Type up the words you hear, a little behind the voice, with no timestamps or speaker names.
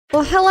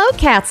Well, hello,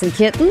 cats and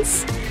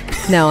kittens.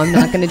 No, I'm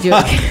not going to do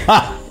it.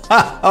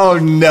 Oh,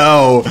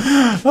 no.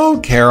 Oh,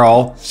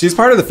 Carol. She's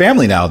part of the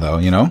family now, though,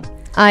 you know?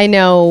 I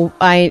know.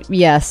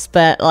 Yes,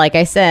 but like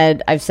I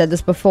said, I've said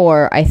this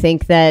before. I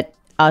think that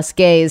us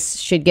gays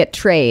should get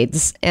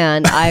trades,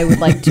 and I would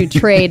like to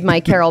trade my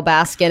Carol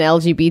Baskin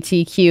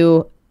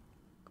LGBTQ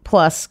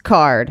plus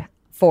card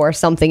for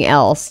something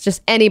else.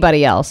 Just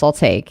anybody else I'll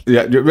take.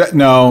 Yeah,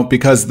 no,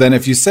 because then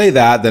if you say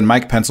that, then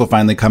Mike Pence will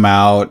finally come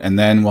out, and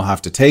then we'll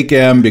have to take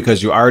him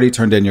because you already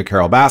turned in your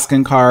Carol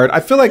Baskin card.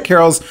 I feel like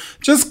Carol's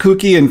just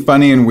kooky and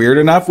funny and weird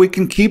enough. We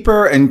can keep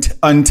her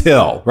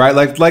until, right?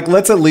 Like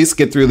let's at least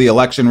get through the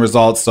election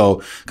results.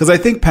 So, because I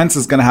think Pence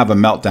is going to have a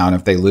meltdown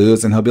if they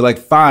lose, and he'll be like,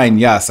 "Fine,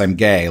 yes, I'm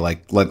gay.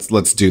 Like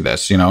let's do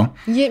this," you know?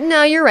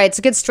 No, you're right. It's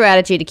a good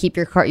strategy to keep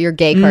your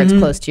gay cards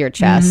close to your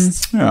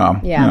chest.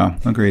 Yeah,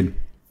 agreed.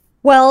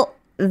 Well,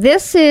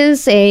 this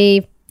is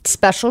a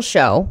special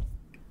show.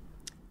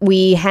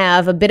 We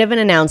have a bit of an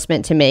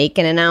announcement to make,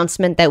 an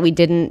announcement that we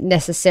didn't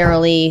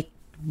necessarily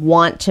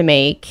want to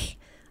make,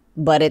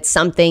 but it's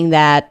something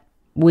that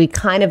we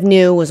kind of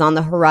knew was on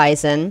the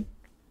horizon.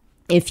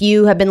 If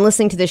you have been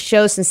listening to this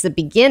show since the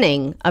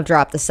beginning of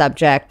Drop the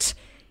Subject,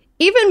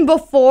 even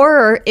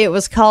before it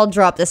was called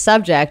Drop the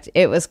Subject,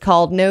 it was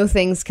called No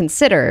Things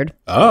Considered.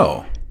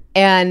 Oh.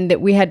 And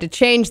we had to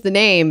change the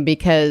name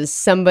because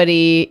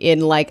somebody in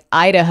like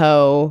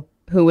Idaho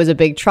who was a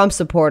big Trump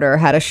supporter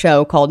had a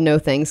show called No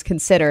Things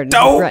Considered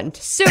and threatened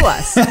to sue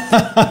us.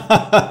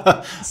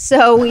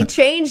 So we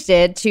changed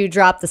it to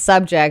Drop the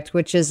Subject,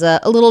 which is a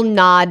little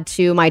nod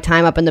to my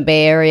time up in the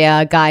Bay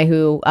Area. A guy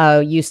who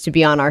used to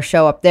be on our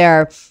show up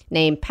there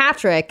named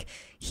Patrick.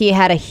 He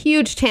had a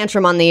huge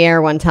tantrum on the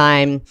air one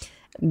time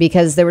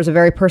because there was a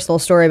very personal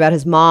story about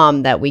his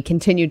mom that we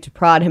continued to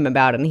prod him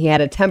about, and he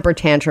had a temper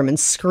tantrum and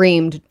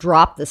screamed,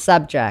 "Drop the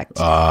subject."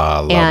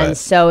 Love and it.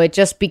 So it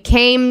just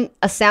became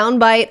a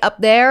soundbite up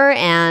there,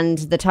 and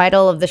the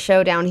title of the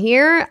show down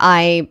here.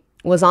 I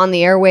was on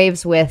the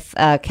airwaves with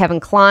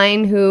Kevin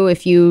Kline, who,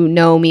 if you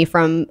know me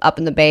from up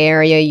in the Bay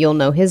Area, you'll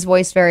know his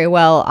voice very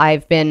well.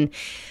 I've been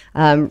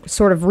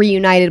sort of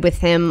reunited with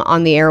him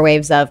on the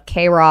airwaves of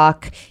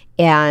K-Rock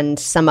and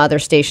some other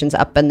stations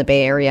up in the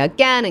Bay Area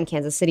again, in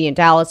Kansas City and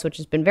Dallas, which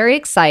has been very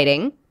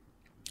exciting.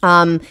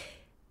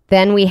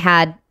 Then we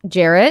had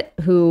Jarrett,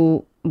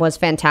 who was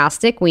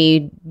fantastic.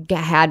 We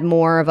had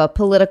more of a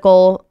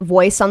political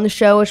voice on the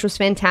show, which was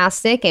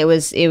fantastic. It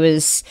was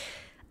we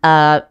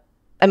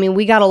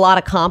got a lot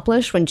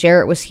accomplished when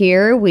Jarrett was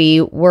here.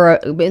 We were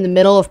in the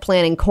middle of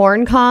planning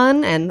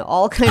CornCon and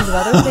all kinds of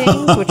other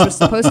things, which was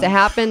supposed to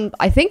happen,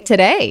 I think,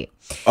 today.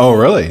 Oh,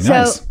 really?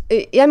 Nice. So,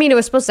 it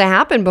was supposed to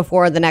happen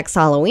before the next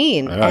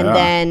Halloween.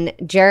 Then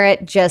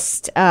Jarrett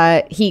just,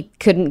 he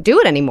couldn't do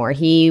it anymore.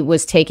 He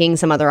was taking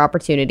some other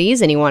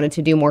opportunities and he wanted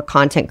to do more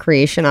content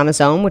creation on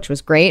his own, which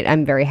was great.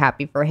 I'm very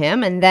happy for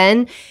him. And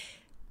then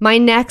my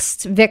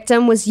next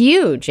victim was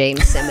you,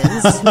 James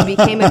Simmons, who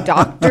became a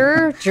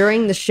doctor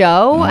during the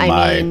show.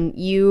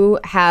 You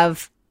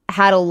have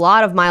had a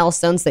lot of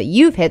milestones that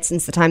you've hit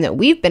since the time that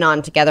we've been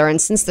on together.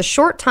 And since the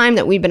short time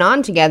that we've been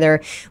on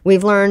together,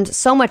 we've learned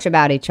so much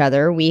about each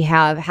other. We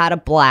have had a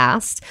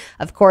blast.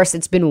 Of course,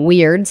 it's been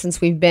weird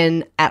since we've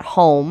been at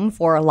home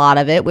for a lot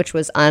of it, which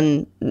was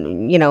something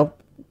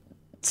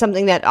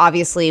that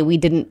obviously we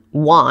didn't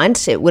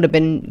want. It would have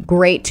been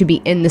great to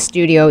be in the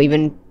studio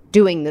even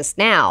doing this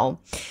now.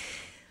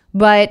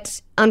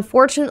 But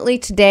unfortunately,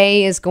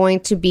 today is going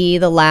to be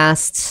the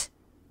last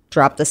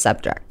Drop the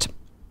Subject.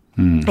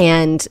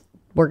 And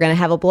we're going to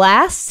have a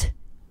blast.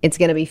 It's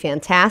going to be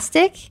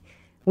fantastic.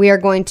 We are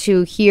going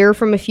to hear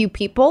from a few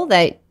people,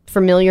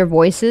 familiar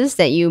voices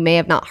that you may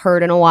have not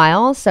heard in a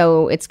while.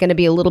 So it's going to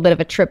be a little bit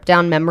of a trip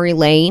down memory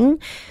lane.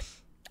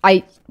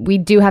 We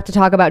do have to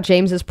talk about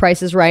James's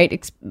Price is Right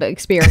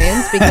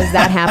experience because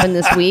that happened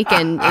this week.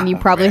 And you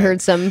probably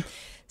heard some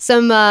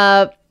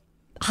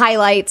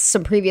highlights,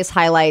 some previous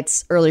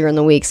highlights earlier in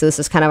the week. So this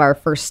is kind of our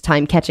first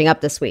time catching up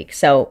this week.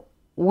 So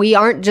we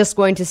aren't just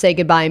going to say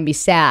goodbye and be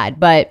sad,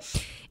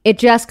 but it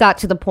just got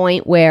to the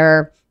point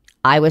where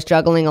I was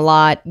juggling a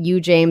lot. You,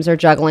 James, are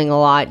juggling a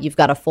lot. You've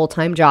got a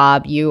full-time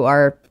job. You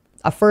are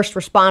a first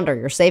responder.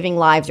 You're saving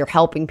lives. You're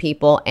helping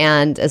people.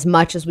 And as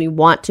much as we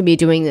want to be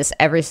doing this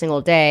every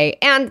single day,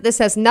 and this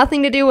has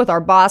nothing to do with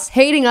our boss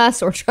hating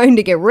us or trying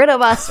to get rid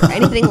of us or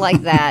anything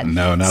like that.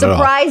 No, not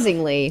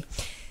surprisingly,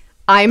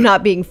 I'm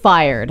not being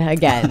fired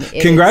again.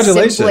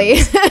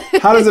 Congratulations.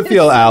 How does it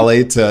feel,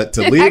 Allie, to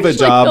leave a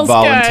job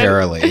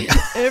voluntarily?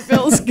 It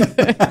feels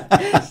good.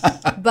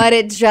 But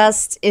it's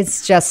just,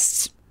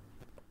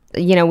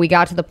 we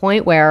got to the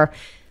point where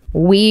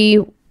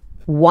we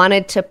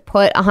wanted to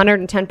put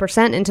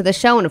 110% into the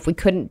show. And if we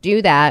couldn't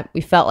do that,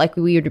 we felt like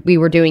we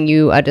were doing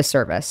you a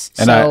disservice.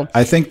 And so,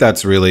 I think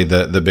that's really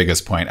the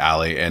biggest point,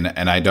 Allie. And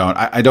I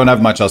don't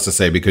have much else to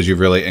say because you've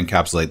really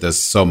encapsulated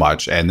this so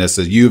much. And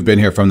you've been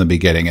here from the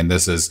beginning. And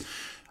this is,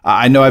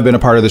 I know I've been a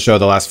part of the show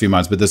the last few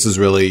months, but this is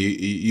really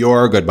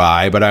your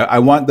goodbye. But I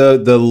want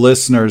the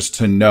listeners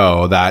to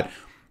know that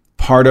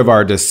part of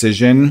our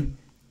decision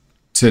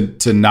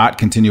to not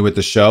continue with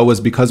the show was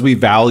because we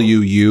value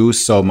you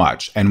so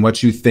much and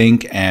what you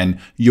think and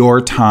your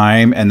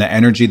time and the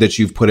energy that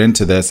you've put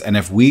into this. And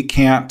if we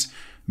can't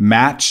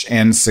match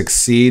and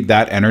succeed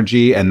that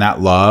energy and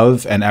that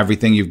love and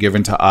everything you've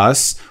given to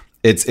us,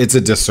 it's a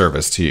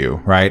disservice to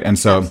you, right? And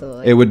so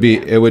Absolutely.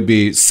 it would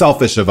be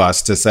selfish of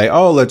us to say,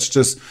 oh, let's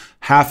just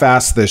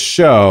half-ass this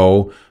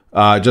show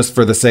just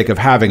for the sake of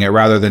having it,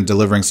 rather than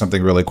delivering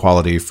something really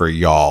quality for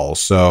y'all.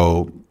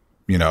 So,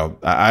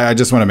 I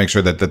just want to make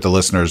sure that the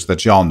listeners,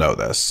 that y'all know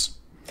this.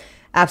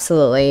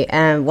 Absolutely.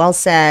 And well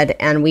said.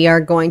 And we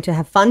are going to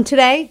have fun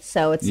today.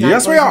 So it's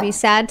not going to be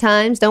sad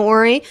times. Don't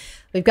worry.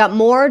 We've got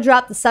more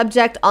Drop the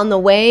Subject on the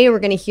way. We're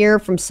going to hear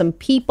from some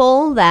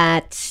people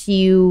that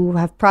you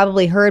have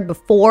probably heard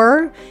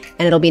before,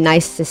 and it'll be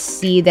nice to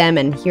see them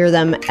and hear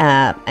them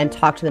and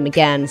talk to them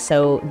again.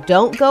 So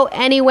don't go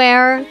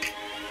anywhere.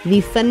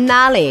 The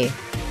finale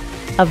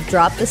of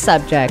Drop the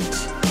Subject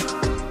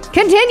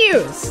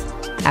continues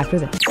after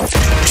this.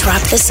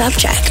 Drop the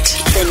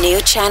Subject, the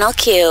new Channel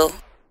Q.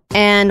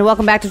 And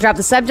welcome back to Drop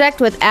the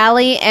Subject with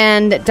Allie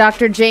and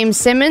Dr. James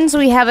Simmons.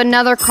 We have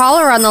another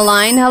caller on the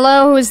line.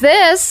 Hello, who's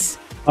this?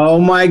 Oh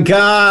my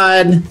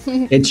God.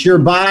 It's your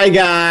bye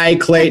guy,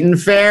 Clayton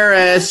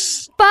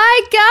Ferris.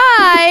 Bye,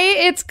 guy.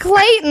 It's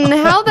Clayton.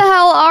 How the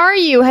hell are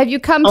you? Have you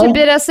come to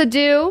bid us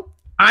adieu?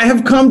 I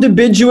have come to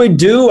bid you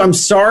adieu. I'm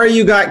sorry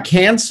you got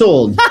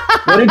canceled.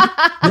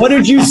 What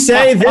did you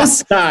say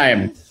this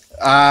time?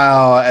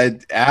 Oh,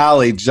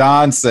 Allie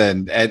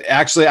Johnson. And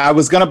actually, I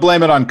was going to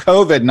blame it on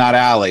COVID, not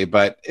Allie,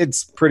 but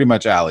it's pretty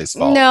much Allie's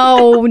fault.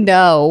 No.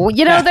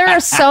 There are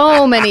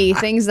so many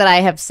things that I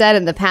have said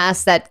in the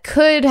past that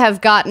could have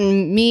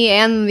gotten me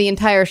and the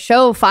entire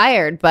show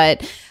fired.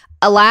 But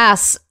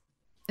alas,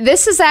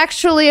 this is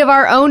actually of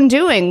our own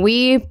doing.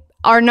 We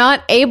are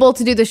not able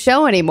to do the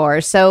show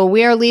anymore. So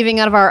we are leaving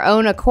out of our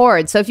own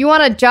accord. So if you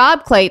want a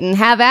job, Clayton,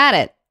 have at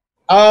it.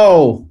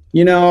 Oh,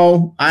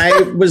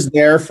 I was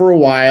there for a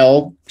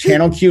while.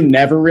 Channel Q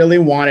never really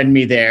wanted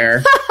me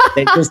there.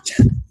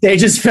 They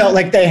just felt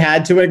like they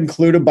had to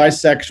include a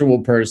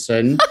bisexual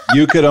person.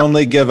 You could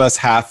only give us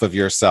half of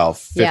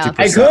yourself. 50% Yeah.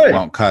 I could.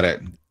 Won't cut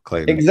it,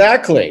 Clayton.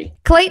 Exactly.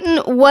 Clayton,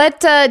 what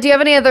do you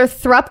have any other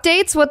thrup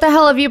dates? What the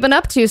hell have you been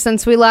up to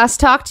since we last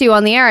talked to you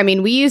on the air? I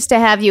mean, we used to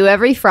have you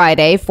every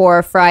Friday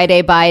for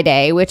Friday by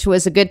Day, which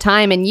was a good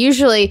time. And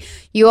usually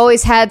you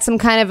always had some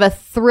kind of a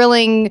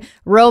thrilling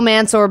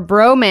romance or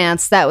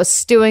bromance that was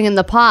stewing in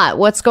the pot.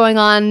 What's going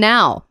on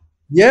now?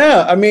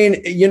 Yeah, I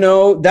mean,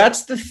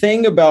 that's the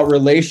thing about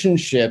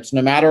relationships,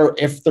 no matter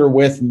if they're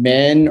with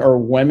men or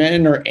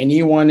women or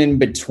anyone in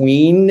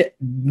between.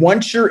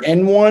 Once you're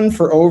in one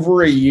for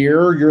over a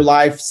year, your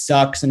life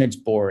sucks and it's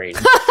boring.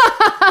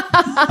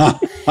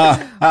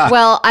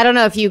 Well, I don't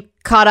know if you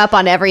caught up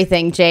on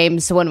everything,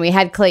 James. When we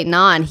had Clayton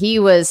on, he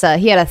had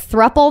a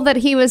throuple that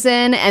he was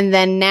in, and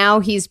then now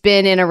he's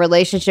been in a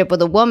relationship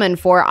with a woman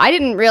for, I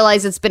didn't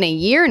realize it's been a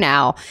year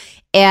now.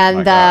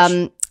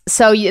 And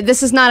so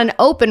this is not an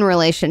open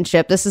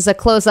relationship. This is a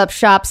close-up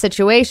shop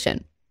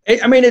situation.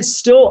 It's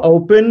still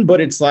open, but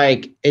it's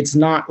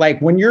not like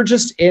when you're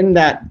just in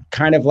that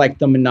kind of like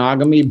the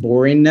monogamy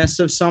boringness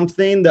of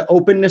something, the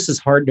openness is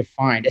hard to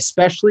find,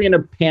 especially in a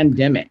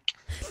pandemic.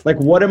 Like,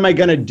 what am I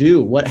going to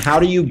do? How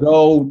do you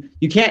go?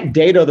 You can't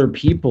date other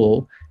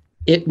people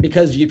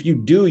because if you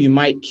do, you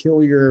might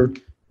kill your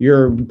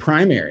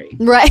primary.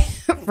 Right.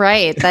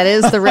 Right. That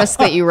is the risk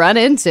that you run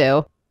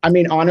into. I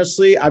mean,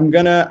 honestly,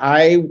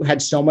 I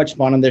had so much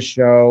fun on this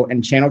show,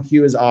 and Channel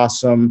Q is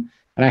awesome,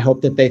 and I hope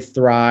that they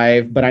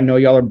thrive. But I know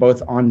y'all are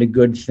both on to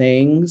good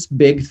things,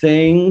 big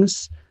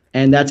things,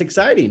 and that's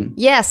exciting.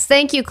 Yes.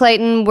 Thank you,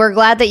 Clayton. We're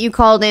glad that you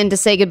called in to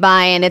say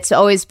goodbye, and it's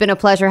always been a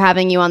pleasure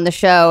having you on the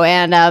show.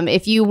 And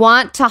if you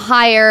want to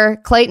hire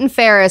Clayton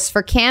Ferris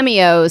for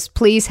cameos,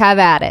 please have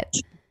at it.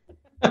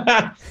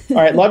 All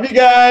right. Love you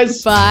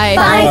guys. Bye.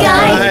 Bye,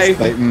 guys. Bye,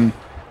 Clayton.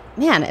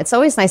 Man, it's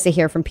always nice to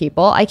hear from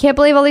people. I can't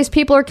believe all these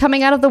people are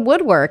coming out of the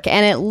woodwork.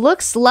 And it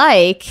looks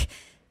like,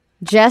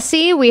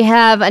 Jesse, we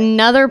have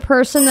another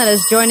person that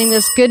is joining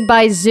this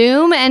goodbye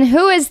Zoom. And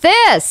who is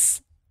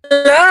this?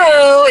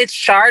 Hello, it's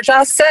Shar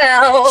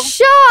Jossel.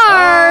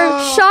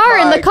 Shar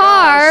in the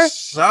car.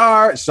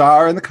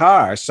 Shar in the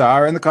car.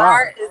 Shar in the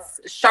car.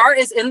 Shar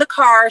is in the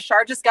car.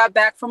 Shar just got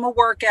back from a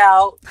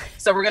workout.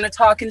 So we're going to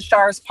talk in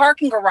Shar's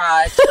parking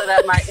garage so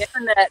that my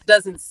internet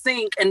doesn't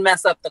sync and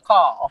mess up the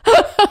call.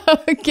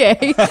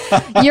 Okay.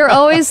 You're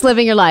always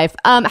living your life.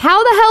 How the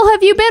hell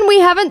have you been? We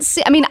haven't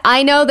seen,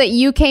 I know that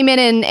you came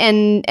in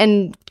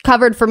and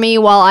covered for me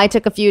while I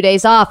took a few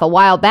days off a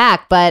while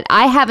back, but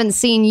I haven't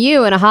seen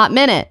you in a hot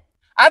minute.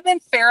 I've been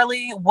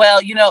fairly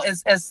well,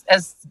 as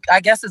I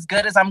guess as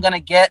good as I'm going to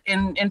get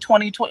in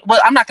 2020.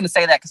 Well, I'm not going to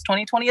say that because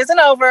 2020 isn't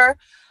over.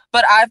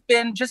 But I've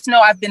been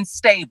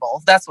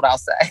stable. That's what I'll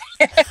say.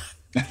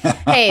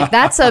 Hey,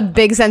 that's a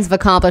big sense of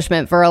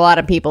accomplishment for a lot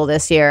of people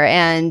this year.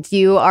 And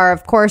you are,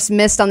 of course,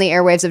 missed on the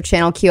airwaves of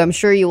Channel Q. I'm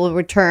sure you will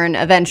return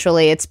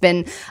eventually. It's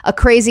been a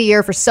crazy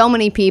year for so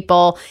many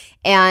people.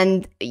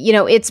 And, you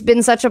know, it's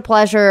been such a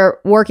pleasure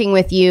working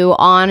with you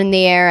on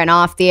the air and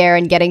off the air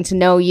and getting to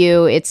know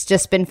you. It's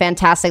just been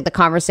fantastic, the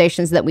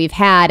conversations that we've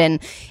had.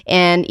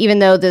 And even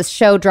though this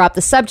show Drop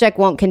the Subject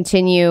won't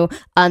continue,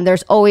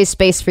 there's always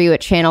space for you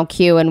at Channel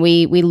Q. And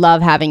we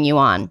love having you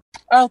on.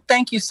 Oh,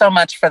 thank you so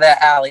much for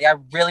that, Allie. I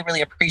really,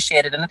 really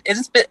appreciate it. And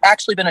it's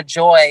actually been a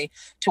joy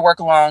to work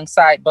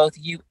alongside both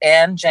you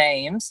and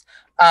James.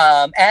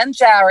 And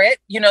Jarrett,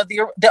 you know, the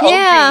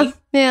OG.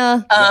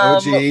 Yeah. The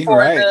OG,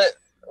 right.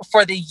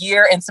 For the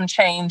year and some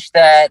change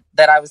that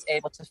I was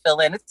able to fill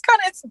in. It's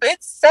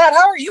sad.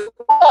 How are you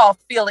all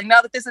feeling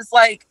now that this is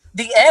like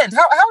the end?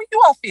 How are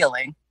you all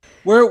feeling?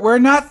 We're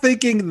not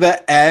thinking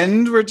the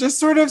end. We're just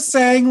sort of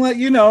saying,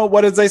 you know,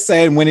 what did they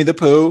say in Winnie the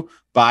Pooh?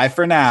 Bye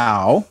for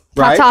now.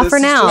 Right? Ta-ta for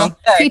now.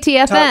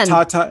 TTFN.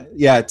 Ta-ta.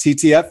 Yeah,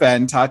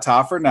 TTFN.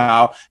 Ta-ta for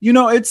now. You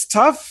know, it's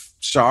tough,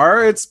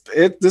 Char.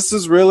 This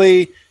is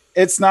really...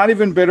 It's not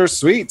even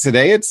bittersweet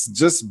today. It's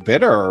just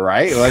bitter,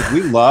 right? Like,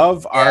 we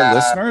love our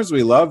listeners.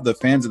 We love the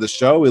fans of the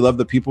show. We love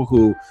the people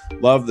who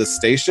love the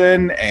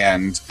station.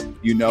 And,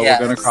 you know, we're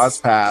going to cross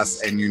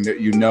paths. And,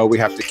 you know, we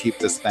have to keep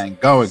this thing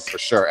going for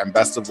sure. And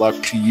best of luck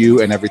to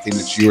you and everything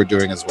that you are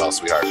doing as well,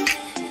 sweetheart.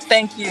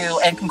 Thank you.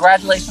 And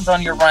congratulations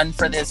on your run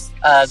for this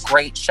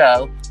great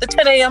show. The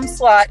 10 a.m.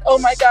 slot. Oh,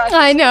 my gosh.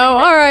 I know.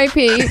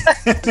 R.I.P.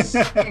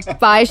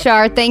 Bye,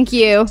 Char. Thank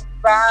you.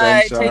 Bye.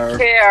 Thanks, Char. Take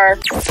care.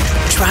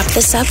 Drop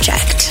the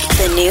Subject.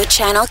 The new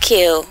Channel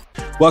Q.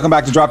 Welcome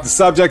back to Drop the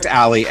Subject,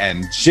 Allie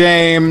and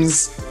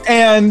James.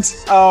 And,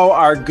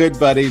 our good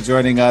buddy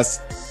joining us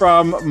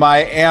from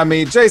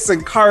Miami,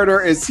 Jason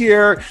Carter, is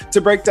here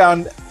to break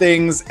down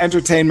things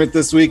entertainment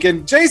this week.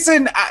 And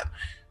Jason,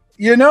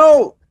 you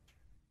know,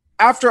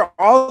 after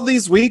all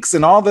these weeks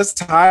and all this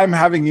time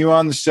having you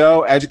on the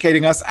show,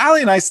 educating us,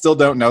 Allie and I still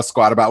don't know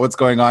squat about what's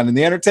going on in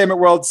the entertainment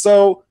world.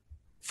 So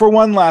for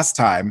one last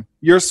time,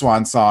 your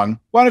swan song,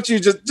 why don't you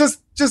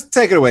just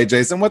take it away,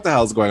 Jason? What the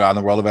hell is going on in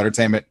the world of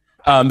entertainment?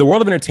 The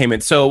world of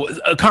entertainment. So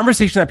a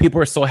conversation that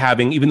people are still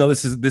having, even though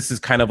this is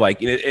kind of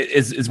like,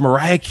 is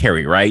Mariah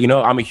Carey, right? You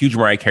know, I'm a huge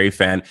Mariah Carey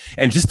fan,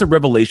 and just the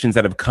revelations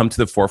that have come to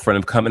the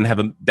forefront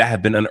that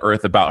have been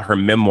unearthed about her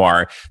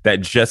memoir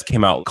that just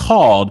came out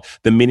called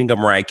The Meaning of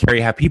Mariah Carey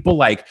have people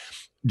like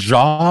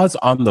jaws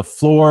on the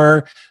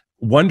floor,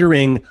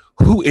 wondering,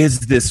 who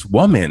is this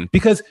woman?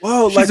 Because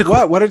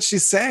what did she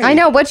say? I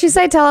know. What'd she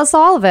say? Tell us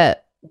all of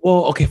it.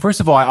 Well, okay, first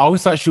of all, I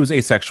always thought she was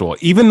asexual,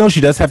 even though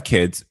she does have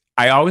kids.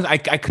 I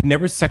could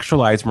never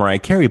sexualize Mariah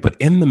Carey, but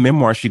in the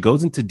memoir, she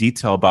goes into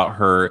detail about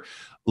her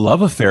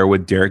love affair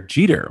with Derek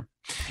Jeter.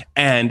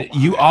 And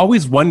you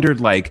always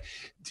wondered, like,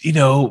 you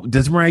know,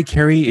 does Mariah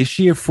Carey, is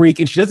she a freak?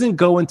 And she doesn't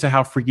go into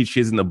how freaky she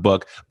is in the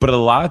book, but a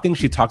lot of things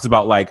she talks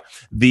about, like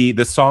the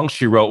song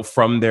she wrote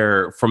from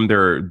their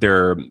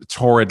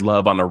torrid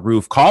love on a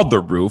roof called The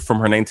Roof from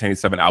her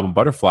 1987 album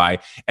Butterfly,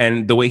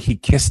 and the way he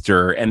kissed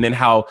her, and then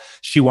how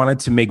she wanted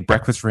to make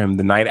breakfast for him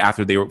the night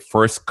after they were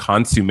first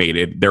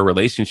consummated their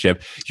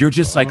relationship. You're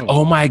just like,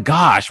 oh my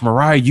gosh,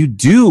 Mariah, you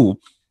do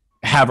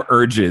have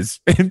urges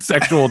and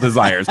sexual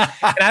desires.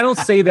 And I don't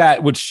say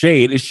that with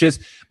shade. It's just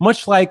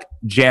much like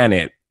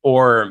Janet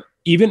or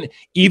even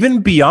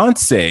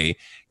Beyonce,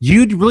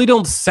 you really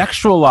don't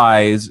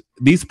sexualize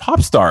these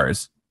pop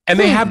stars. And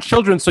they have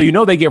children, so you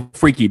know they get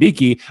freaky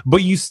deaky,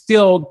 but you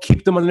still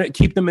keep them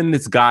in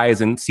this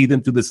guise and see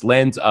them through this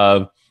lens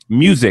of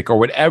music or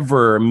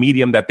whatever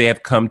medium that they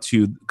have come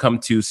to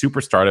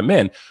superstardom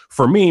in.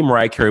 For me,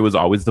 Mariah Carey was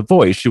always the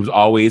voice. She was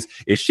always,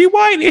 is she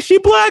white? Is she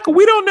black?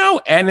 We don't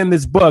know. And in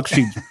this book,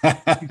 she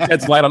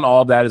sheds light on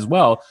all of that as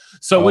well.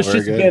 So it's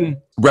just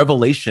been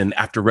revelation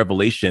after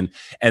revelation.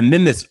 And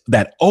then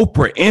that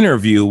Oprah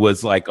interview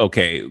was like,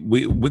 okay,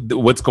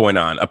 what's going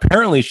on?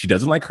 Apparently, she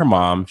doesn't like her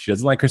mom, she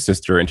doesn't like her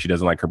sister, and she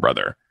doesn't like her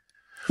brother.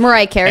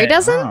 Mariah Carey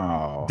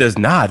doesn't? Does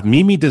not.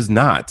 Mimi does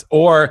not.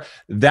 Or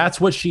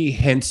that's what she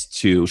hints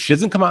to. She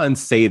doesn't come out and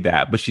say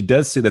that, but she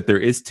does say that there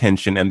is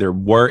tension and there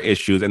were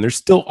issues and there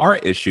still are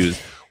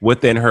issues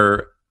within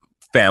her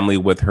family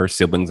with her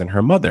siblings and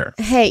her mother.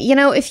 Hey, you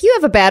know, if you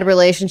have a bad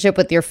relationship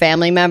with your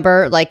family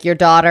member, like your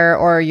daughter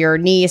or your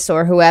niece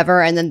or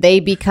whoever, and then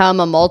they become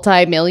a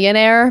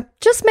multi-millionaire,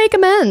 just make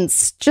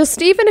amends.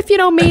 Just even if you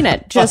don't mean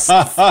it, just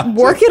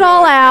work it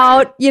all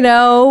out. You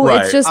know,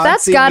 right. It's just,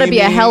 that's got to be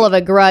a hell of a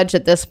grudge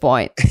at this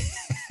point.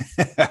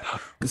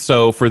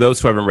 So for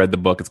those who haven't read the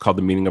book, it's called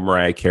The Meaning of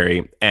Mariah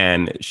Carey.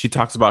 And she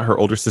talks about her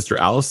older sister,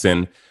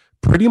 Allison,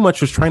 pretty much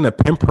was trying to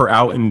pimp her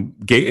out and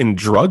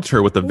drugged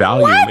her with the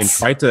Valium and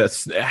tried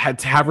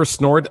to have her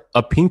snort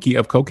a pinky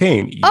of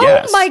cocaine.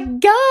 Yes. Oh my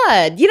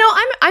God. You know,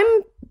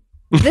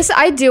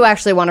 I do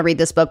actually want to read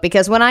this book,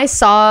 because when I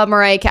saw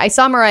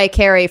Mariah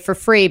Carey for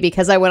free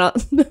because I went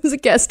on as a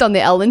guest on the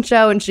Ellen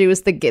Show, and she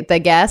was the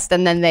guest,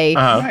 and then they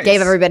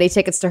gave everybody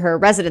tickets to her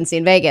residency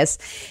in Vegas,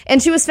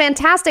 and she was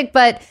fantastic.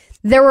 But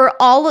there were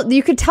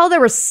you could tell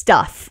there was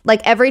stuff. Like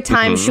every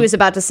time she was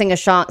about to sing a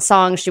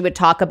song, she would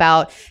talk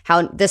about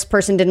how this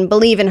person didn't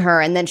believe in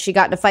her. And then she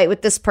got in a fight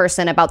with this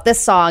person about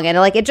this song. And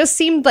like, it just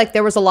seemed like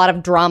there was a lot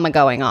of drama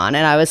going on.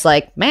 And I was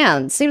like,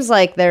 man, it seems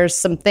like there's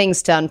some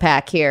things to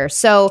unpack here.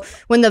 So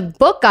when the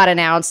book got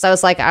announced, I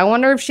was like, I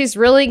wonder if she's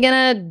really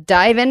going to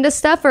dive into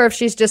stuff or if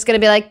she's just going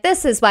to be like,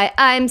 this is why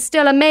I'm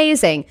still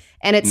amazing.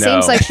 And it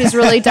seems like she's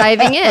really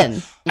diving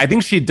in. I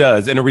think she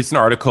does. In a recent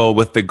article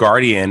with The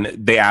Guardian,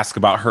 they ask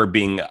about her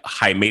being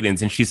high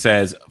maintenance, and she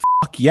says,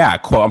 fuck yeah,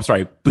 quote, I'm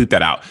sorry, bleep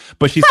that out.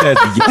 But she says,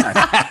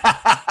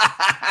 yes.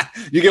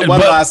 You get one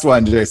last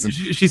one, Jason.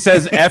 She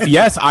says, F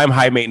yes, I'm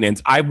high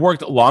maintenance. I've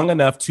worked long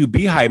enough to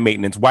be high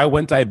maintenance. Why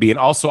wouldn't I be? And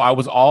also, I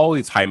was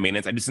always high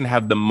maintenance. I just didn't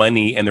have the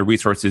money and the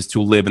resources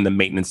to live in the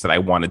maintenance that I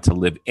wanted to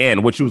live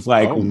in, which was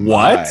like,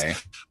 what? My.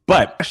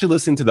 But actually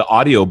listening to the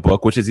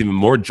audiobook, which is even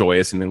more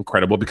joyous and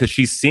incredible because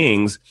she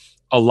sings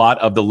a lot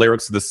of the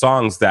lyrics of the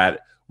songs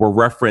that were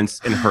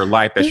referenced in her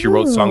life that she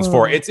wrote songs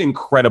for. It's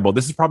incredible.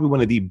 This is probably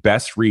one of the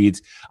best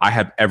reads I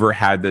have ever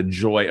had the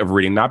joy of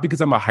reading, not because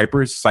I'm a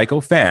hyper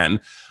psycho fan,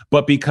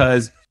 but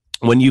because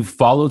when you've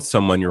followed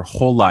someone your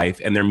whole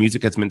life and their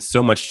music has meant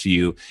so much to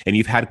you and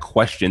you've had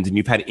questions and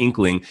you've had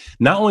inkling,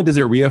 not only does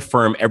it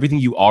reaffirm everything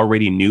you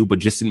already knew but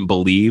just didn't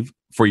believe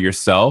for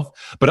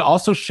yourself, but it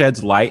also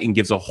sheds light and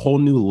gives a whole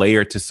new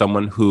layer to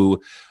someone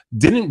who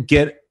didn't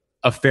get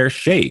a fair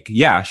shake.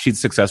 Yeah, she's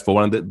successful.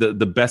 One of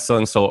the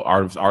best-selling soul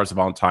artists of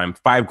all time.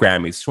 5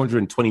 Grammys,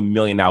 220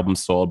 million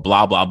albums sold,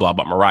 blah, blah, blah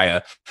about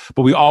Mariah.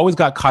 But we always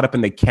got caught up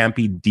in the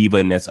campy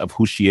diva-ness of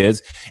who she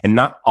is and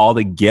not all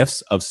the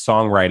gifts of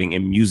songwriting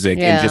and music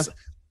and just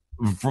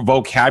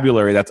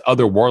vocabulary that's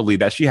otherworldly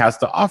that she has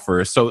to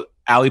offer. So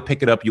Allie,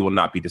 pick it up. You will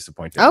not be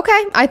disappointed.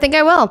 Okay, I think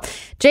I will.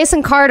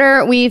 Jason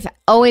Carter, we've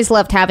always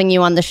loved having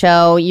you on the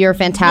show. You're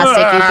fantastic.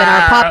 You've been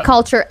our pop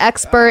culture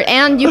expert,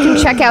 and you can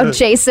check out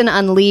Jason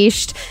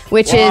Unleashed,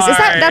 which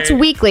that's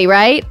weekly,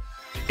 right?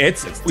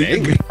 It's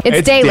daily.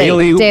 It's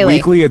daily.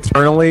 Weekly,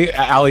 eternally.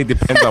 Allie,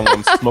 depends on what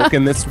I'm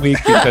smoking this week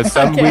because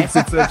some weeks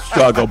it's a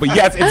struggle. But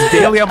yes, it's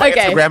daily on my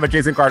Instagram at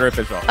Jason Carter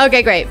Official.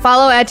 Okay, great.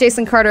 Follow at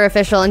Jason Carter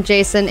Official. And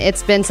Jason,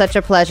 it's been such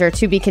a pleasure.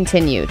 To be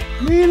continued.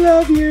 We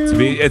love you.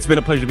 It's been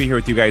a pleasure to be here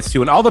with you guys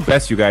too. And all the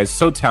best, you guys.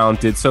 So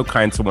talented, so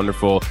kind, so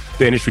wonderful.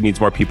 The industry needs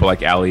more people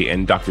like Allie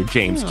and Dr.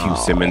 James Q.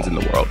 Simmons in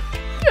the world.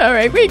 All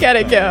right, we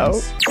gotta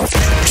go.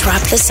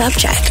 Drop the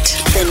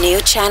Subject, the new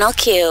Channel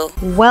Q.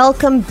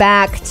 Welcome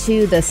back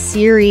to the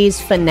series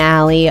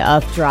finale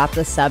of Drop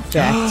the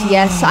Subject.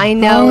 Yes, I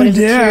know it is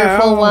a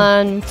tearful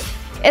one.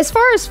 As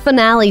far as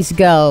finales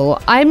go,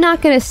 I'm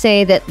not going to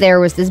say that there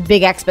was this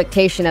big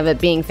expectation of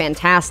it being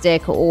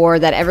fantastic or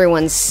that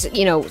everyone's,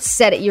 you're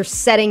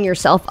setting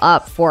yourself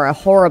up for a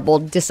horrible,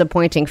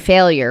 disappointing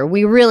failure.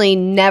 We really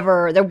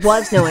there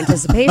was no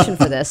anticipation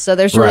for this. So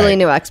there's really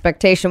no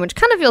expectation, which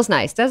kind of feels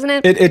nice, doesn't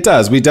it? It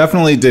does. We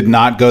definitely did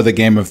not go the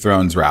Game of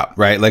Thrones route,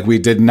 right? Like we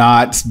did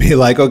not be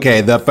like,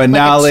 okay, the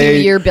finale. Like a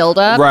 2-year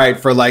buildup. Right.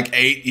 For like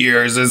 8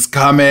 years is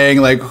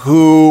coming. Like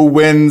who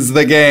wins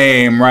the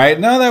game, right?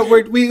 No, that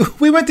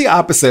we went the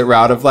opposite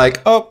route of like,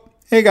 oh,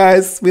 hey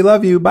guys, we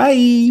love you.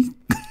 Bye.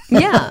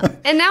 Yeah.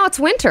 And now it's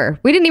winter.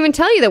 We didn't even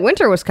tell you that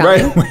winter was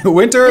coming. Right.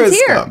 Winter is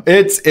here.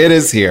 It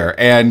is here.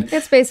 And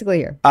it's basically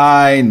here.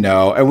 I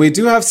know. And we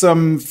do have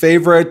some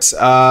favorite, you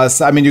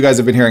guys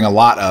have been hearing a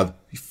lot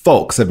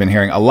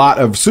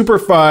of super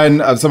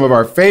fun of some of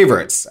our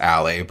favorites,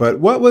 Allie. But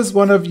what was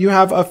you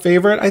have a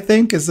favorite, I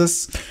think? Is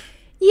this...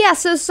 Yeah,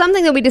 so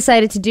something that we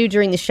decided to do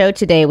during the show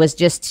today was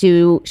just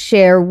to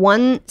share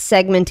one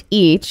segment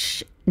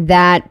each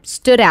that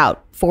stood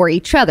out for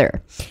each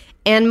other.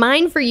 And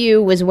mine for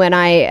you was when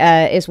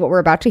is what we're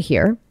about to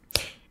hear.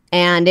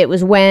 And it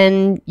was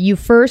when you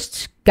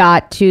first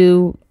got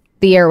to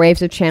the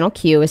airwaves of Channel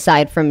Q,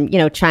 aside from,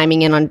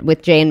 chiming in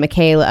with Jay and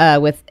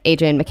Michaela, with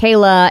AJ and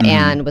Michaela,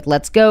 and with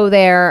Let's Go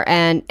There,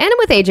 and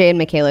with AJ and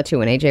Michaela too,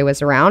 when AJ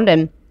was around.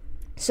 And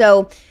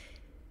so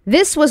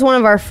this was one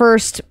of our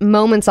first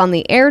moments on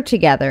the air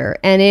together,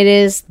 and it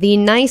is the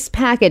nice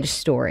package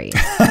story.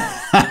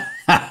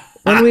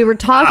 When we were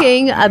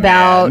talking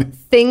about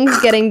things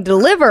getting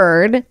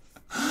delivered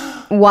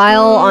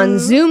while on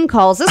Zoom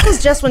calls. This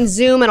was just when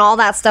Zoom and all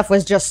that stuff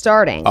was just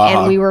starting.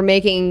 And we were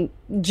making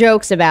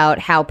jokes about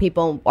how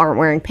people aren't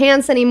wearing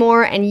pants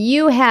anymore. And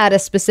you had a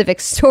specific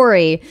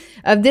story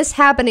of this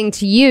happening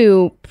to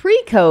you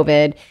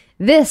pre-COVID.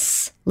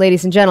 This,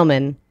 ladies and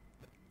gentlemen,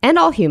 and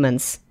all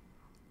humans,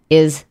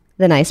 is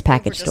the nice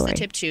package story. The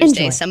Tip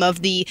Tuesday, some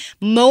of the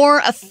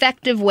more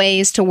effective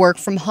ways to work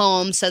from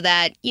home so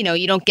that,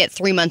 you don't get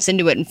 3 months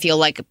into it and feel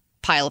like a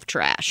pile of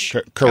trash.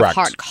 Correct.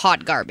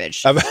 Hot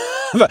garbage.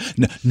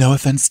 No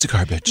offense to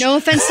garbage. No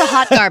offense to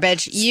hot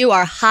garbage. You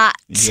are hot.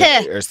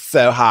 You're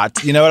so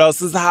hot. You know what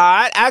else is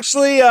hot?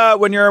 Actually,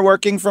 when you're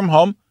working from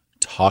home,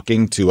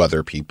 talking to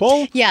other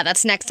people. Yeah,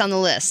 that's next on the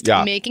list.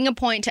 Yeah. Making a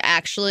point to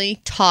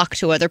actually talk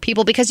to other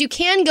people, because you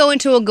can go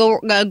into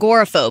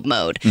agoraphobe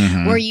mode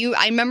where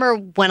I remember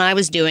when I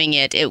was doing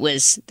it,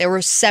 there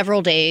were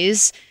several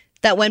days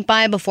that went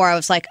by before I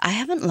was like, I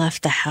haven't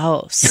left the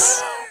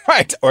house.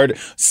 Right. Or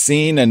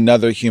seen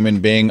another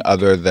human being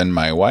other than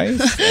my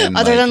wife. And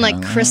other than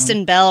like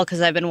Kristen Bell,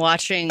 because I've been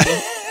watching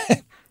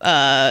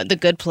The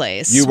Good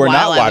Place. You were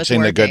not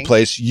watching The Good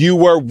Place. You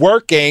were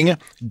working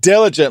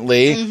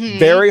diligently,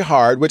 very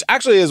hard, which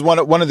actually is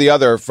one of the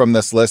other from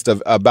this list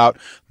of about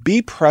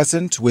be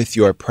present with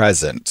your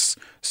presence.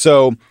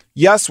 So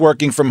yes,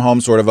 working from home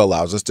sort of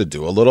allows us to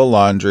do a little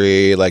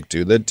laundry, like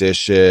do the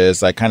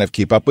dishes, like kind of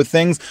keep up with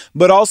things.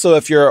 But also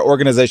if your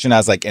organization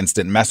has like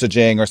instant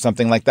messaging or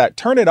something like that,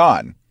 turn it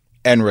on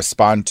and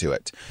respond to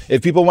it.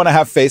 If people want to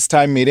have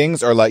FaceTime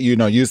meetings or like,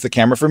 use the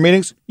camera for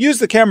meetings, use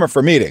the camera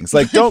for meetings.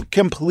 Like don't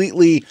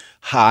completely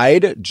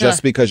hide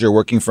just because you're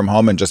working from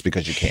home and just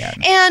because you can.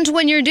 And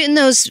when you're doing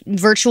those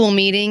virtual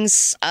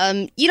meetings,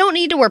 you don't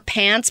need to wear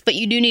pants, but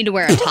you do need to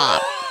wear a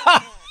top.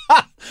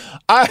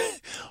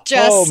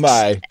 Just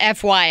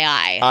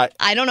FYI.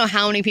 I don't know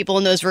how many people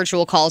in those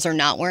virtual calls are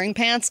not wearing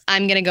pants.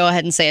 I'm going to go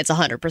ahead and say it's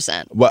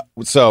 100%. Well,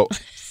 so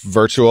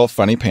virtual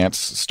funny pants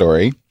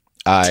story.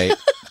 I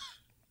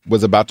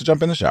was about to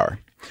jump in the shower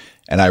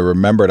and I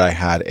remembered I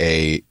had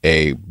a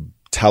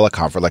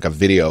teleconference, like a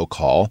video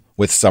call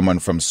with someone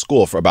from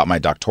school about my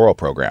doctoral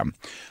program.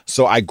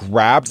 So I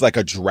grabbed like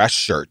a dress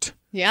shirt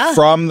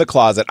from the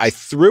closet. I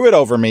threw it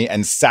over me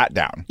and sat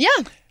down. Yeah.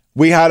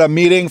 We had a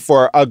meeting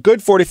for a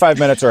good 45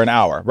 minutes or an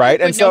hour, right?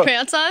 With no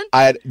pants on?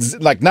 I had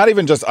like not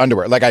even just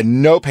underwear, like I had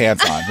no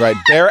pants on, right?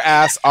 Bare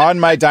ass on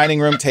my dining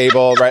room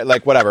table, right?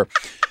 Like whatever.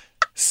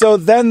 So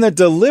then the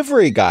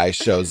delivery guy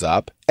shows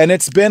up and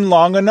it's been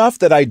long enough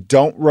that I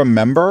don't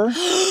remember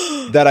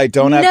that I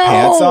don't have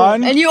pants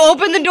on. And you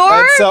open the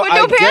door with no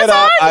pants get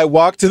up, I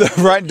walk to the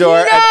front door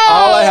and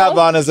all I have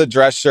on is a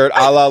dress shirt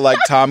a la like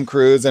Tom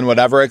Cruise and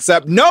whatever,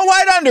 except no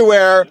white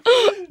underwear,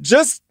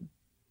 just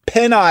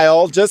pin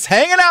aisle, just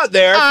hanging out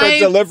there for the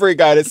delivery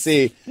guy to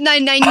see. I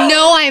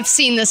know I've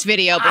seen this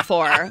video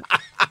before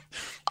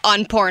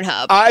on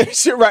Pornhub. I'm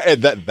sure, right?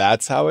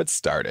 That's how it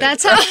started.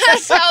 That's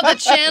how the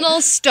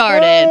channel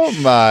started. Oh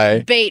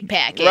my bait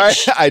package!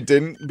 Right? I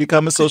didn't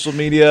become a social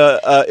media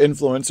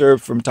influencer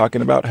from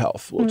talking about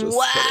health. We'll just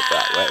put it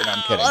that way. No,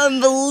 I'm kidding.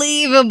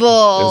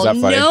 Unbelievable! Is that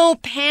funny? No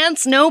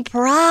pants, no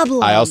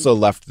problem. I also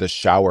left the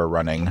shower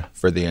running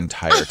for the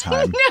entire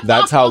time.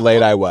 That's how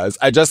late I was.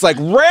 I just like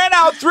ran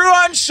out, threw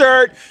on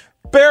shirt.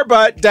 Bare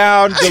butt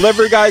down.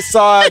 Delivery guy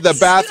saw it. The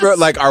bathroom,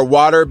 like our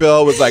water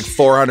bill was like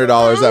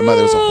 $400. That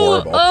mother was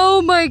horrible.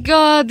 Oh my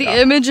God. The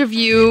image of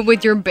you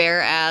with your bare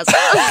ass on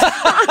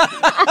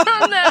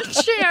that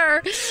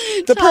chair.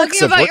 The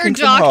talking about your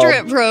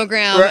doctorate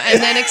program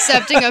and then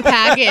accepting a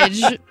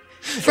package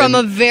from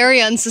a very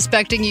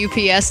unsuspecting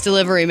UPS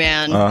delivery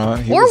man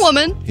or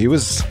woman. He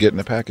was getting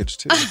a package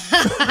too. Drop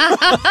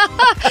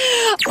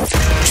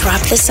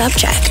the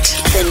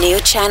Subject, the new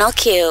Channel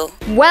Q.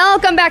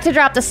 Welcome back to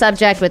Drop the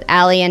Subject with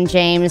Allie and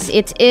James.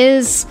 It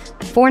is,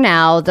 for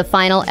now, the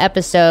final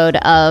episode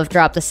of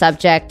Drop the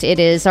Subject. It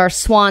is our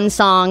swan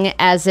song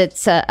as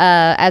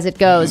it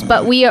goes,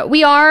 but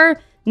we are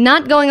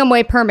not going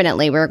away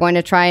permanently. We're going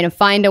to try and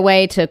find a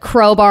way to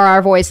crowbar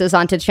our voices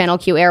onto Channel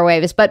Q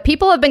airwaves. But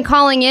people have been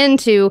calling in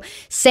to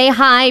say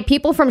hi,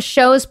 people from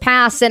shows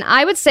past. And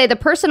I would say the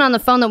person on the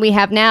phone that we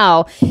have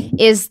now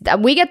is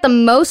that we get the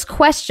most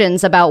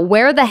questions about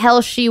where the hell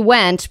she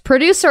went.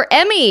 Producer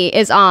Emmy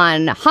is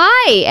on.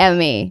 Hi,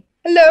 Emmy.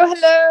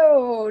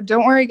 Hello.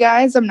 Don't worry,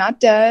 guys. I'm not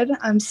dead.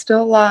 I'm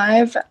still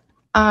alive.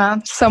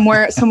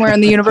 Somewhere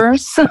in the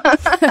universe.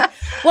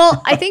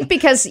 Well, I think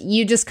because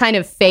you just kind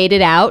of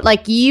faded out,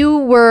 like you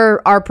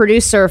were our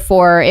producer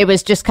it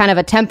was just kind of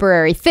a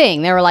temporary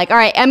thing. They were like, all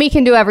right, Emmy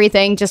can do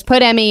everything. Just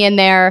put Emmy in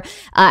there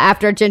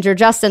after Ginger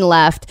Justin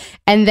left.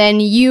 And then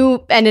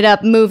you ended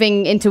up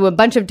moving into a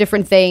bunch of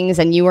different things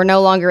and you were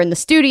no longer in the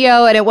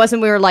studio. And it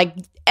wasn't, we were like,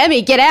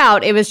 Emmy, get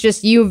out. It was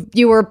just you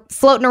were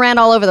floating around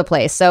all over the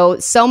place.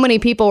 So many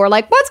people were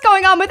like, what's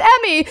going on with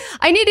Emmy?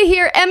 I need to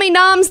hear Emmy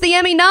Noms, the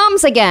Emmy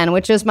Noms again,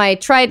 which is my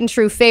tried and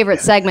true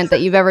favorite segment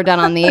that you've ever done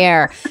on the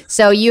air.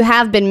 So you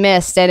have been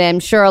missed, and I'm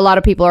sure a lot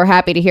of people are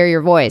happy to hear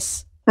your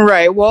voice.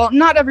 Right. Well,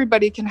 not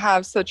everybody can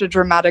have such a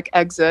dramatic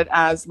exit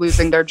as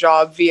losing their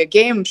job via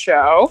game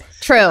show.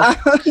 True. So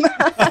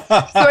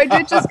I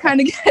did just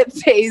kind of get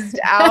phased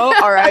out.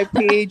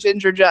 R.I.P.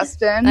 Ginger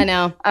Justin. I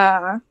know.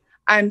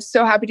 I'm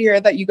so happy to hear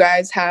that you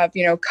guys have,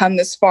 come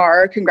this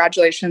far.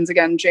 Congratulations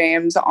again,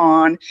 James,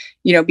 on,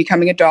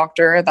 becoming a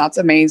doctor. That's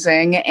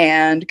amazing.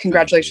 And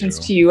congratulations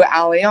to you,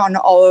 Allie, on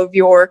all of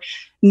your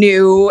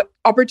new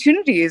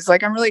opportunities.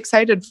 Like, I'm really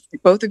excited.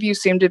 Both of you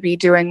seem to be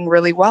doing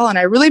really well. And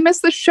I really miss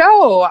the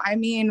show. I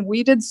mean,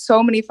 we did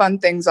so many fun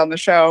things on the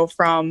show,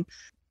 from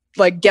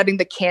like getting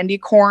the candy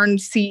corn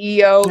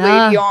CEO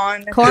lady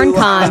on. Corn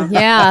Con,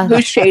 yeah.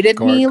 Who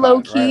shaded me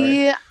low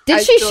key. Right.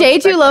 Did she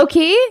shade you low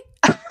key?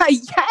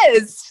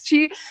 Yes.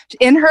 She,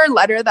 in her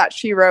letter that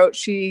she wrote,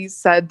 she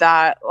said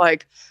that,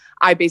 like,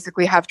 I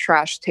basically have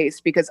trash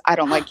taste because I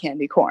don't like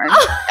candy corn,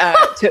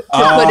 to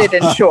put it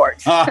in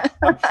short.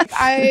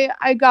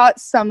 I got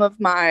some of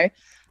my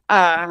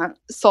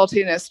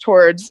saltiness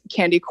towards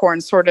candy corn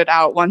sorted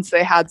out once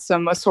they had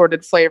some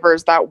assorted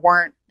flavors that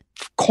weren't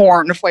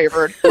corn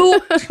flavored.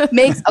 Who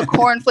makes a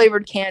corn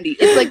flavored candy?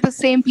 It's like the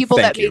same people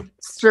that made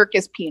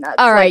circus peanuts.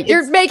 All right, like,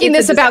 you're making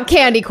this about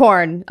candy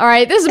corn. All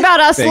right, this is about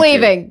us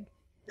leaving.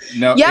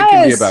 No, it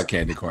can be about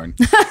candy corn.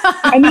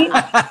 I mean,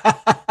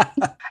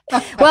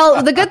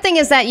 well, the good thing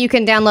is that you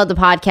can download the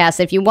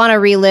podcast if you want to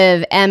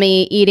relive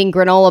Emmy eating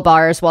granola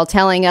bars while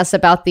telling us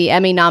about the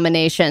Emmy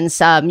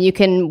nominations. You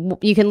can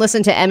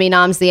listen to Emmy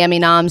Noms, the Emmy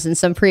Noms, and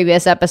some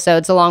previous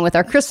episodes, along with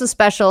our Christmas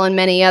special and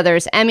many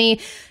others. Emmy,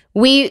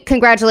 we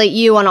congratulate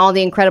you on all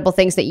the incredible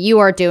things that you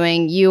are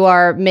doing. You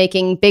are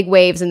making big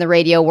waves in the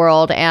radio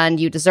world, and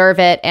you deserve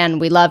it.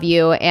 And we love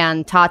you.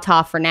 And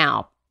ta-ta for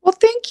now. Well,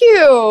 thank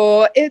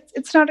you.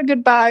 It's not a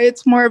goodbye.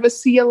 It's more of a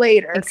see you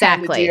later.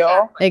 Exactly. Kind of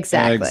deal.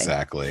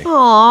 Exactly.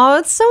 Oh,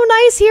 it's so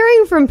nice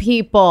hearing from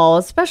people,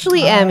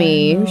 especially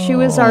Emmy. She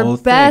was our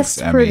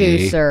best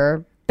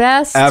producer.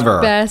 Best.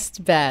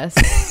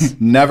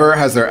 Never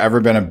has there ever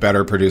been a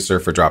better producer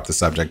for Drop the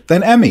Subject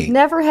than Emmy.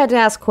 Never had to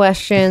ask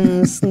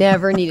questions.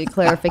 Never needed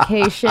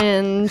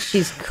clarification.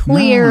 She's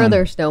clear. No.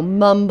 There's no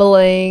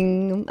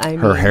mumbling.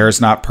 Her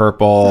hair's not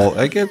purple.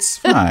 Like, it's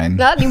fine.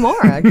 Not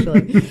anymore,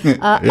 actually.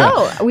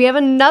 Oh, we have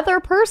another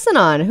person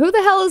on. Who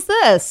the hell is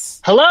this?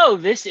 Hello,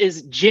 this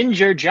is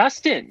Ginger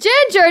Justin.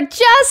 Ginger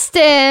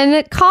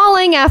Justin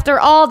calling after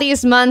all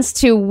these months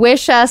to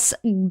wish us,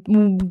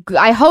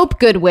 I hope,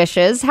 good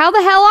wishes. How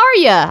the hell are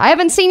you? I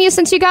haven't seen you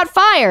since you got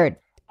fired.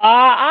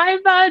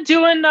 I'm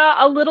doing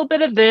a little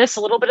bit of this,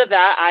 a little bit of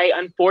that. I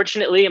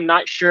unfortunately am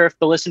not sure if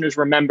the listeners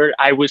remembered.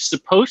 I was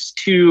supposed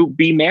to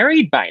be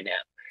married by now.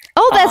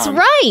 Oh, that's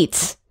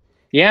right.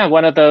 Yeah,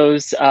 one of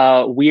those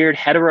weird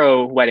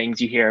hetero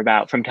weddings you hear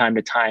about from time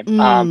to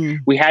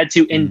time. We had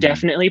to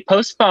indefinitely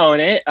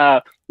postpone it.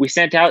 We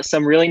sent out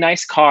some really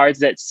nice cards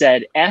that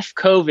said F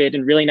COVID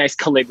in really nice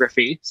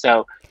calligraphy.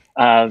 So,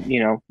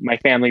 my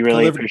family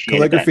really appreciated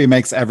calligraphy that.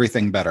 Makes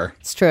everything better.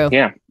 It's true.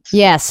 Yeah.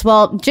 Yes.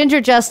 Well,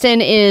 Ginger Justin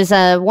is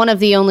one of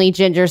the only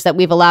Gingers that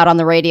we've allowed on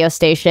the radio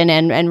station,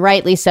 and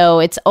rightly so.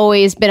 It's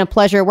always been a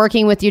pleasure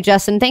working with you,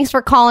 Justin. Thanks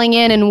for calling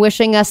in and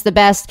wishing us the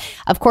best.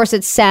 Of course,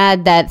 it's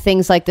sad that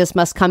things like this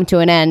must come to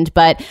an end,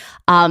 but,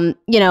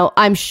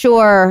 I'm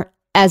sure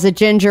as a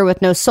Ginger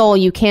with no soul,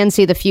 you can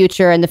see the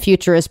future, and the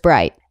future is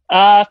bright.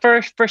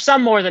 For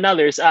some more than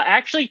others, I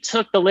actually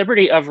took the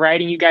liberty of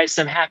writing you guys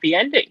some happy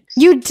endings.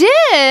 You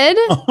did?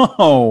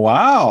 Oh,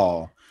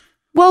 wow.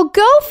 Well,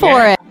 go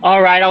for it.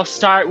 All right, I'll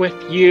start with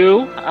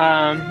you,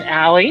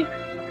 Allie.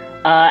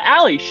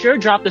 Allie, sure,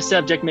 Drop the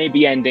Subject may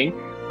be ending,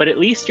 but at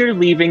least you're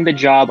leaving the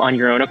job on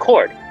your own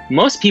accord.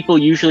 Most people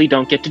usually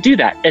don't get to do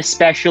that,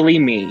 especially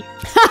me.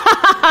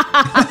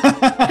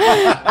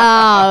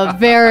 Oh,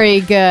 very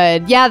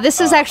good. Yeah,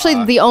 this is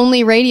actually the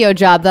only radio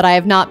job that I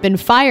have not been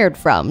fired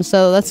from,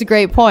 so that's a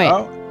great point.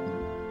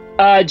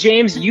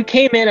 James, you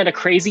came in at a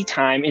crazy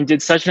time and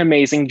did such an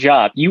amazing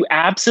job. You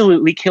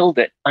absolutely killed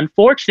it.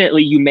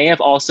 Unfortunately, you may have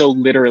also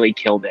literally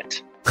killed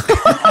it.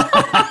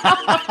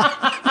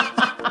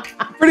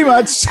 Pretty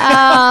much.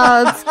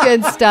 Oh, that's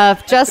good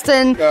stuff.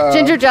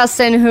 Ginger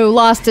Justin, who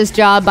lost his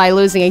job by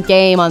losing a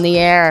game on the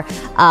air,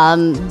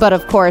 but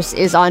of course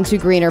is on to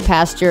greener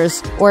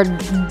pastures or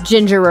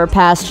gingerer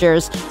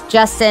pastures.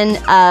 Justin,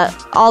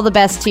 all the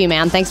best to you,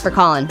 man. Thanks for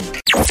calling.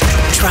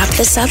 Drop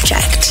the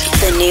Subject.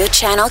 The new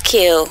Channel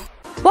Q.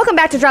 Welcome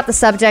back to Drop the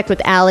Subject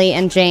with Allie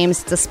and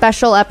James. It's a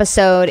special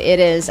episode. It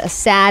is a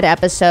sad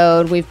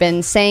episode. We've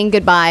been saying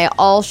goodbye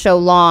all show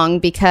long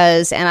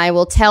because, and I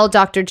will tell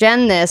Dr.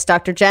 Jen this,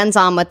 Dr. Jen's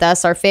on with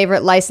us, our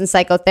favorite licensed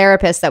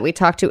psychotherapist that we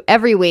talk to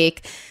every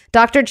week.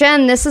 Dr.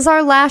 Jen, this is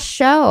our last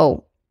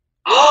show.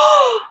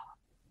 No.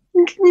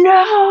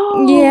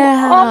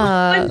 Yeah. Oh,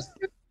 I'm so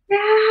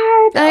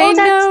sad. I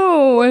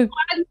know.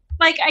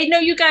 Like, I know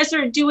you guys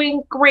are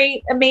doing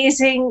great,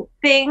 amazing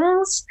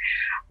things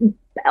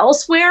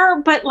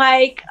elsewhere, but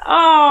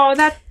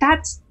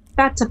that's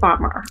a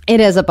bummer.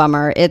 It is a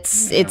bummer.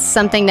 It's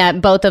something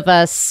that both of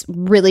us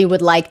really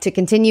would like to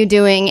continue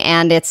doing,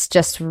 and it's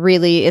just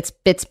really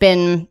it's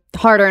been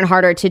harder and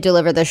harder to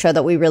deliver the show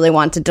that we really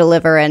want to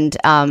deliver, and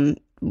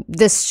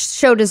this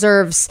show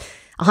deserves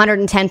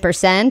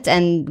 110%,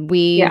 and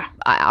we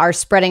are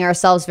spreading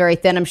ourselves very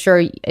thin. I'm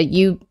sure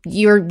you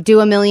do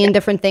a million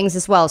different things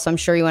as well, so I'm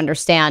sure you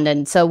understand.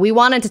 And so we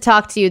wanted to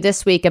talk to you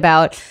this week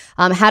about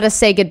how to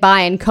say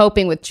goodbye and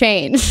coping with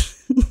change.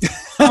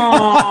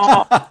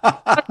 Oh,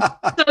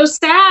 so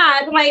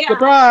sad. Like,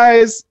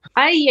 surprise.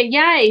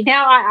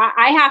 Now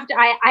I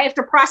have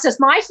to process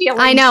my feelings.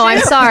 I know.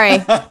 I'm sorry.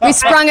 We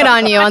sprung it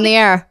on you on the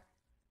air.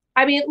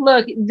 I mean,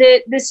 look,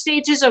 the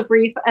stages of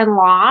grief and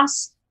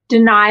loss: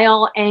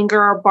 denial,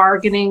 anger,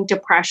 bargaining,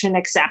 depression,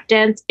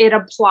 acceptance. It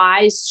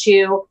applies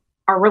to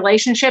our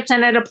relationships,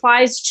 and it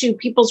applies to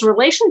people's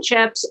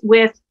relationships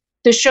with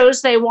the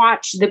shows they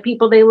watch, the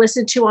people they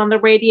listen to on the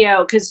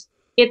radio, because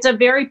it's a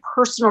very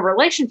personal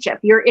relationship.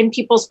 You're in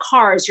people's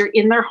cars, you're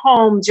in their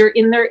homes, you're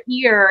in their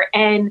ear.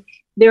 And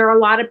there are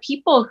a lot of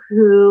people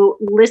who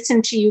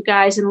listen to you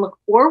guys and look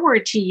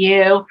forward to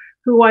you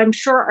who I'm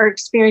sure are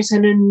experiencing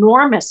an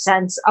enormous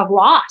sense of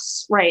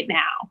loss right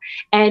now,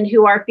 and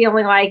who are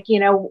feeling like,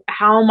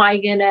 how am I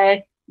going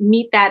to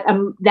meet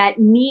that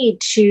need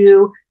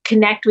to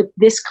connect with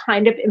this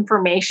kind of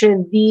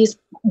information, these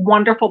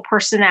wonderful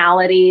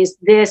personalities,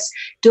 this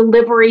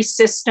delivery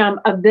system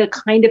of the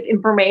kind of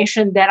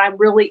information that I'm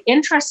really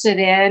interested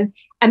in.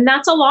 And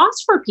that's a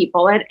loss for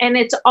people. And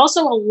it's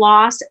also a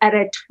loss at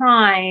a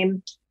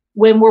time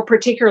when we're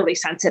particularly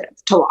sensitive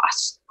to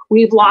loss.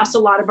 We've lost a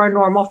lot of our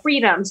normal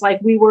freedoms. Like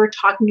we were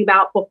talking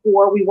about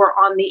before we were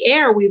on the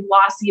air, we've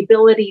lost the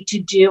ability to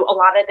do a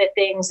lot of the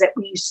things that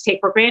we used to take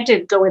for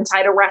granted, go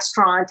inside a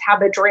restaurant,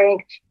 have a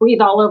drink,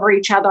 breathe all over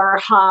each other,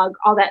 hug,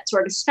 all that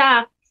sort of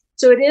stuff.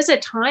 So it is a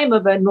time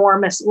of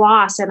enormous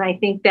loss. And I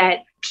think that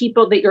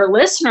your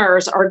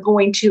listeners are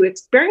going to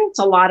experience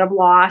a lot of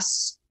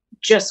loss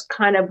just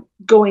kind of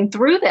going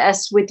through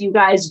this with you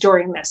guys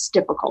during this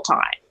difficult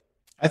time.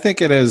 I think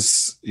it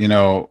is,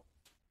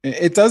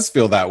 it does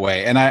feel that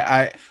way. And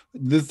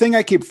the thing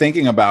I keep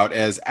thinking about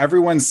is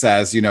everyone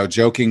says,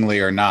 jokingly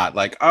or not,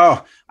 like,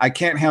 oh, I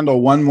can't handle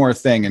one more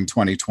thing in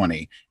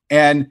 2020.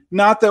 And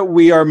not that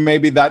we are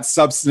maybe that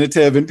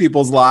substantive in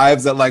people's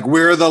lives that like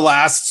we're the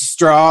last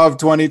straw of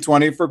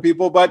 2020 for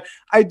people. But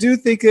I do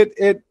think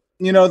it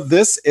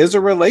this is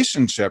a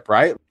relationship,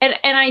 right? And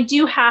I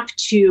do have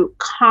to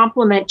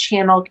compliment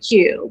Channel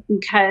Q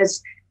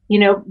because,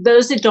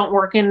 those that don't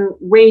work in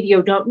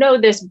radio don't know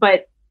this,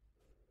 but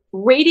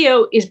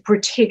radio is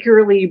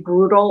particularly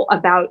brutal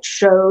about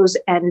shows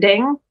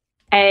ending.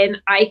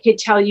 And I could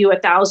tell you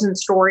 1,000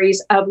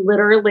 stories of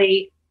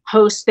literally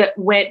hosts that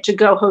went to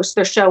go host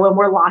their show and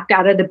were locked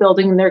out of the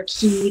building and their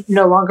key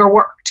no longer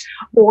worked,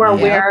 or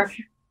where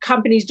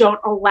companies don't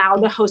allow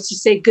the host to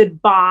say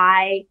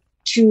goodbye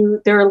to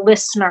their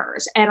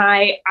listeners. And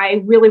I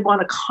really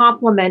want to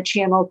compliment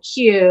Channel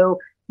Q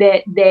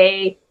that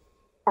they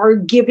are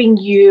giving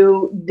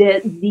you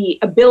the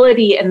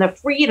ability and the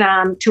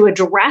freedom to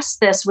address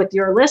this with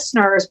your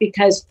listeners,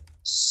 because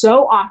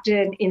so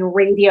often in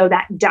radio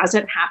that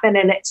doesn't happen.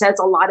 And it says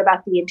a lot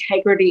about the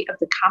integrity of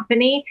the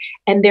company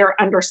and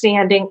their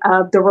understanding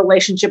of the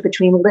relationship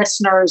between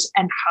listeners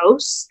and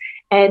hosts.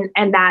 And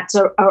that's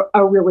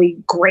a really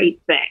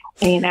great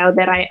thing,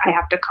 that I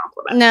have to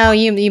compliment. No,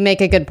 you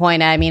make a good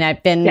point. I mean,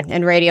 I've been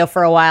in radio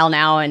for a while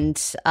now,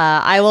 and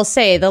I will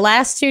say the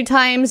last 2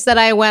 times that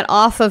I went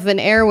off of an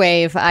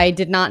airwave, I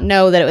did not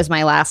know that it was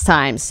my last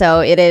time. So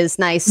it is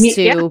nice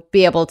to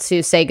be able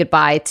to say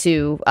goodbye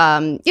to,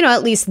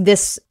 at least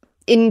this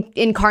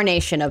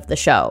incarnation of the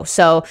show.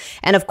 So,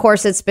 and of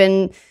course, it's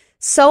been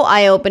so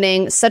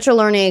eye-opening, such a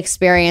learning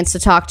experience to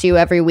talk to you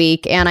every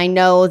week. And I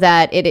know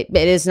that it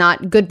is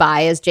not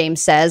goodbye, as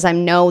James says. I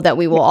know that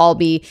we will all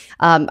be,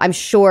 I'm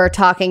sure,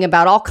 talking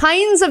about all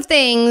kinds of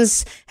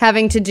things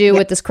having to do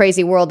with this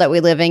crazy world that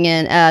we're living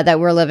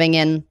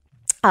in.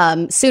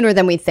 Sooner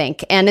than we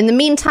think. And in the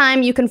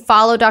meantime, you can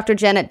follow Dr.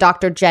 Jen at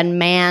Dr. Jen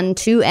Man,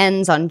 2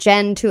 N's on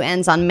Jen, 2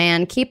 N's on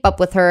Man. Keep up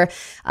with her.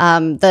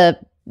 The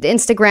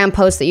Instagram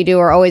posts that you do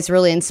are always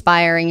really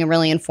inspiring and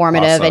really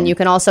informative. Awesome. And you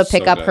can also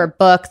pick up her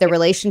book, The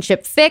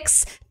Relationship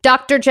Fix,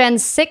 Dr.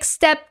 Jen's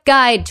 6-step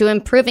guide to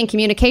improving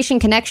communication,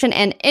 connection,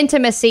 and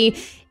intimacy.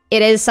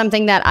 It is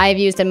something that I've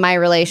used in my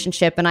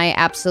relationship, and I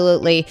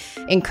absolutely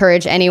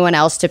encourage anyone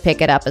else to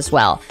pick it up as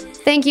well.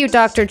 Thank you,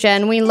 Dr.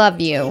 Jen. We love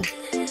you.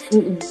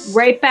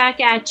 Right back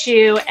at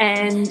you.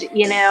 And,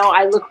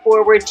 I look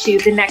forward to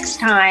the next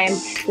time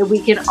that we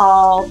can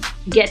all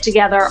get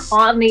together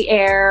on the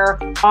air,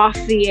 off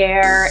the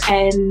air.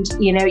 And,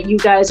 you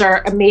guys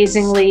are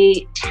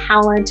amazingly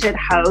talented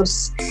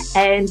hosts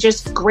and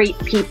just great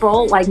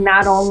people. Like,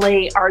 not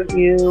only are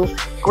you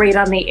great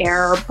on the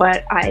air,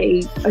 but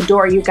I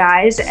adore you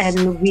guys,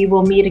 and we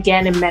will meet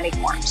again in many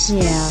forms.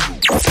 Yeah.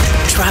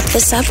 Drop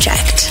the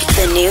Subject.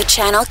 The new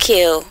Channel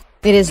Q.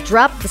 It is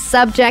Drop the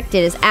Subject.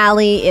 It is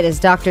Allie. It is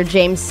Dr.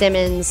 James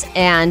Simmons.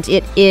 And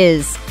it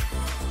is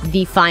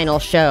the final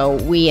show.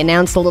 We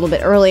announced a little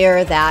bit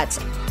earlier that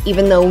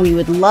even though we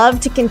would love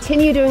to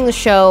continue doing the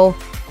show,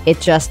 it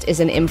just is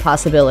an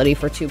impossibility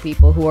for 2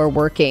 people who are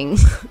working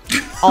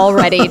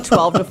already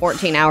 12 to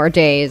 14-hour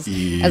days,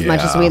 as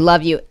much as we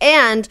love you.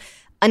 And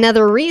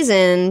another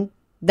reason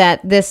that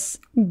this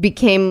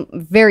became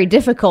very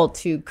difficult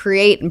to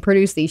create and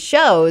produce these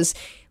shows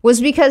was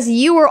because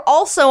you were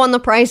also on The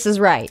Price is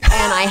Right.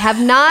 And I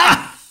have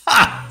not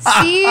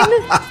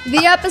seen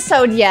the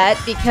episode yet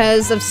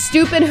because of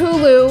stupid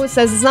Hulu. It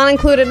says it's not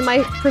included in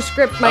my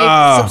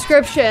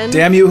subscription.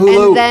 Damn you,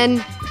 Hulu. And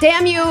then,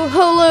 damn you,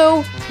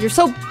 Hulu. You're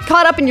so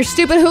caught up in your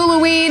stupid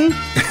Huluween.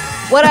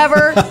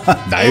 Whatever.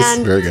 Nice.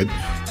 And very good.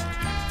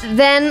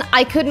 then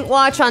I couldn't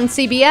watch on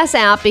CBS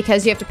app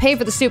because you have to pay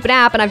for the stupid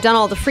app, and I've done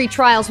all the free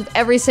trials with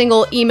every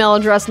single email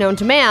address known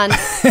to man.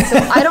 So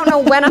I don't know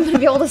when I'm going to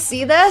be able to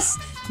see this.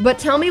 But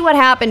tell me what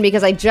happened,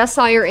 because I just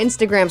saw your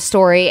Instagram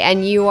story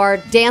and you are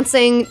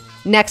dancing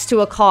next to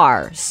a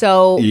car.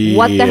 So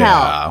what the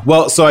hell?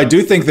 Well, so I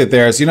do think that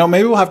there's,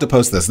 maybe we'll have to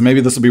post this.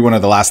 Maybe this will be one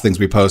of the last things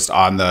we post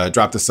on the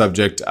Drop the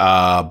Subject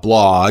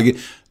blog.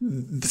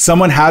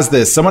 Someone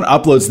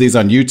uploads these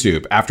on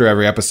YouTube after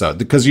every episode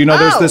because,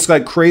 there's this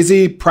like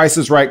crazy Price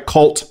is Right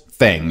cult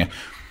thing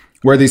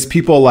where these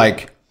people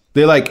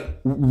they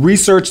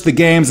research the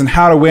games and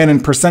how to win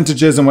and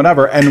percentages and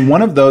whatever. And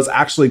one of those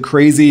actually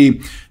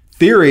crazy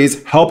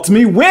theories helped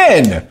me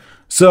win.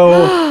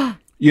 So,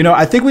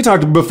 I think we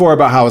talked before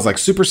about how it was like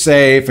super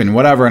safe and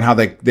whatever, and how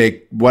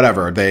they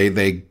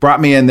brought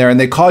me in there and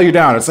they call you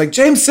down. It's like,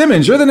 James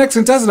Simmons, you're the next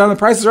contestant on The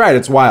Price is Right.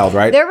 It's wild,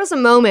 right? There was a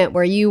moment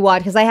where you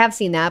watch, because I have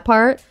seen that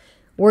part,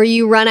 where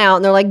you run out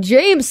and they're like,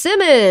 James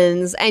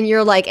Simmons, and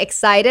you're like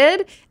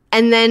excited.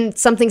 And then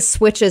something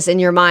switches in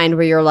your mind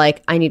where you're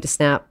like, I need to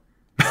snap.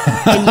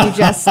 And you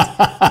just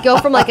go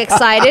from like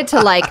excited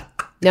to like,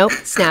 nope,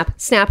 snap.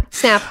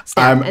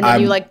 And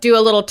then you do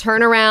a little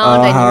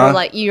turnaround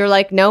and you're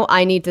like, no,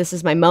 this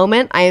is my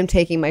moment. I am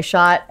taking my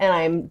shot and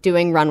I'm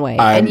doing runway.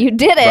 And you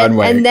did it.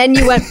 Runway. And then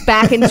you went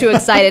back into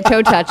excited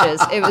toe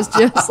touches. It was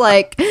just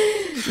like,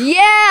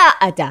 yeah.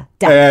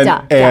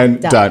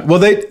 Done. Well,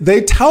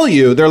 they tell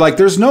you, they're like,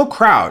 there's no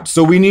crowd.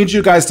 So we need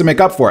you guys to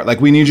make up for it.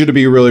 Like, we need you to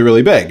be really,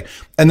 really big.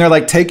 And they're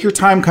like, take your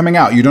time coming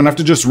out. You don't have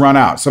to just run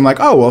out. So I'm like,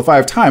 oh, well, if I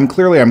have time,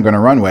 clearly I'm going to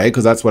runway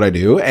because that's what I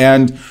do.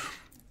 And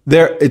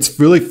it's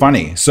really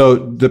funny. So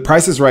The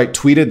Price is Right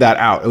tweeted that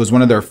out. It was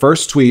one of their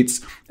first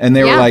tweets. And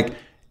they were like,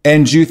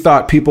 and you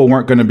thought people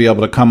weren't going to be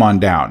able to come on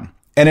down.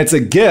 And it's a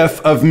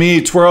gif of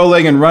me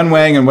twirling and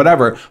runwaying and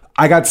whatever.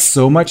 I got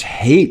so much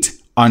hate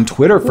on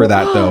Twitter for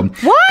that, though.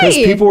 Why? Because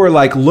people were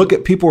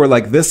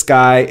like, this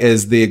guy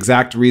is the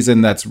exact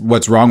reason that's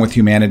what's wrong with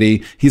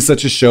humanity. He's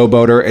such a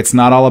showboater. It's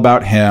not all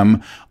about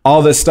him.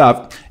 All this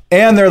stuff.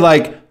 And they're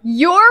like,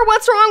 you're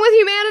what's wrong with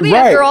humanity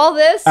after all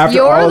this?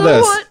 You're all the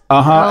this. one?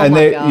 And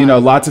they,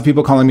 lots of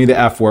people calling me the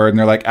F word, and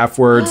they're like, F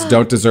words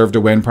don't deserve to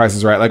win. Price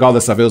is Right. Like all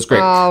this stuff. It was great.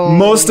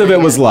 Most of it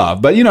was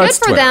love, but good it's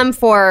for Twitter. them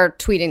for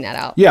tweeting that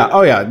out. Yeah.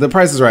 Oh yeah. The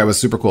Price is Right was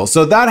super cool.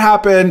 So that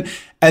happened.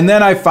 And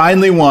then I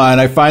finally won.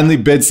 I finally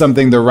bid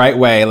something the right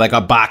way, like a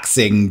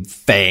boxing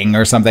thing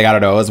or something. I don't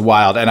know. It was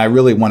wild. And I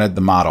really wanted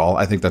the model.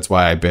 I think that's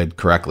why I bid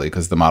correctly,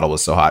 because the model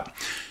was so hot.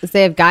 Because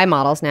they have guy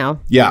models now.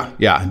 Yeah.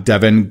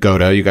 Devin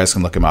Goda. You guys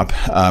can look him up.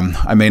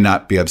 I may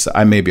not be obsessed.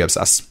 I may be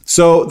obsessed.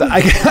 So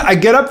I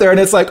get up there and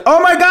it's like,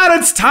 oh my God,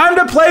 it's time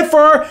to play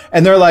for.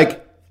 And they're like,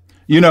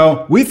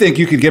 we think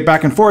you could get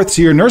back and forth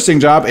to your nursing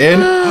job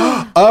in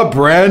a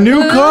brand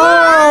new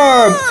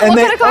car. And what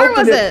kind of car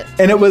was it?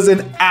 And it was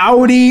an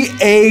Audi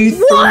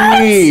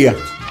A3.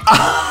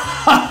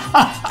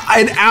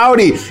 An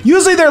Audi.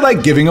 Usually they're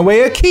like giving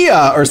away a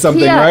Kia or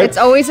something, right? It's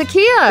always a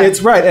Kia.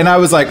 It's right. And I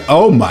was like,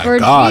 oh my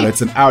God,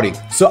 it's an Audi.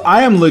 So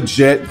I am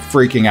legit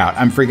freaking out.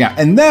 I'm freaking out.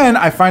 And then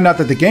I find out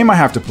that the game I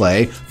have to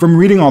play from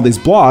reading all these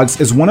blogs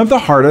is one of the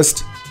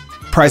hardest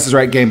Price is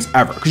Right games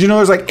ever. Because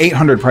there's like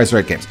 800 Price is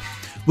Right games.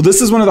 Well,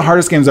 this is one of the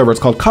hardest games ever. It's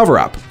called Cover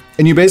Up.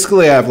 And you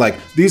basically have like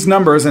these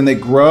numbers and they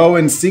grow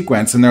in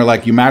sequence. And they're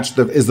like, you match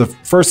is the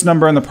first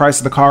number in the price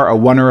of the car a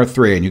 1 or a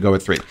 3? And you go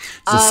with 3. It's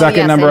the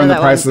second number in the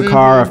price of the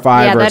car a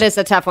 5. Yeah, that is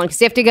a tough one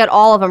because you have to get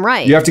all of them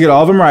right. You have to get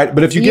all of them right.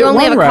 But if you get one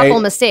right, you only have a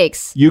couple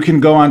mistakes. You can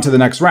go on to the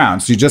next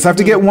round. So you just have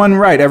to get one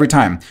right every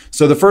time.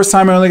 So the first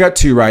time I only got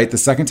 2 right. The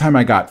second time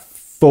I got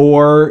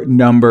 4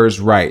 numbers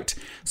right.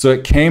 So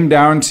it came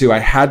down to I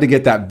had to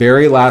get that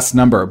very last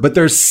number, but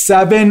there's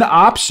 7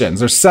 options.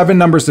 There's 7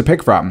 numbers to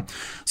pick from.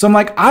 So I'm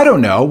like, I don't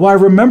know. Well, I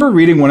remember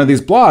reading one of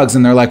these blogs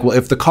and they're like, well,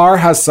 if the car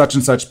has such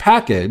and such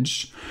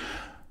package,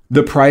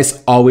 the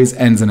price always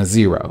ends in a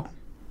 0.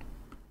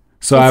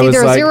 So it's I was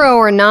either like, 0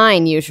 or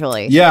 9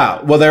 usually.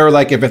 Yeah. Well, they were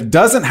like, if it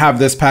doesn't have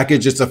this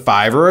package, it's a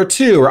 5 or a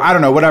 2 or I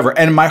don't know, whatever.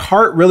 And my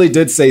heart really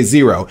did say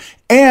 0.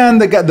 And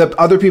the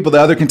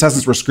other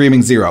contestants were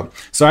screaming 0.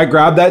 So I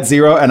grabbed that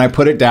 0 and I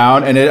put it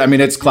down. And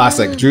it's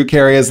classic. Drew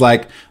Carey is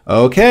like,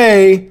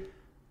 okay,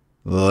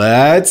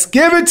 let's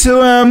give it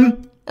to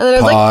him. And then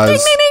it was like, ding,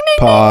 ding, ding, ding,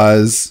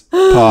 pause,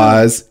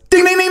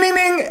 ding, ding, ding, ding,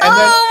 ding. And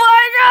oh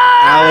my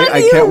God. Allie,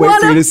 I can't wait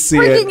for you to see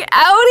it. Freaking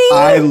Audi.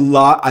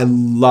 I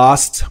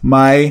lost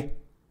my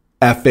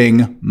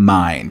effing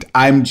mind.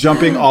 I'm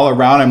jumping all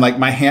around. I'm like,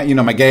 my hand,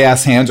 my gay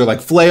ass hands are like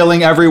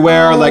flailing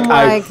everywhere.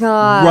 God.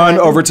 Run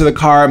over to the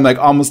car. I'm like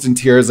almost in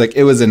tears. Like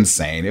it was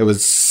insane. It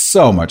was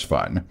so much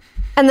fun.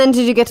 And then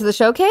did you get to the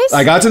showcase?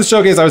 I got to the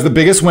showcase. I was the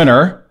biggest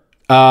winner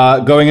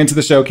going into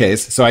the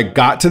showcase. So I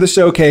got to the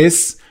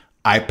showcase.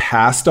 I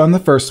passed on the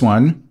first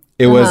one.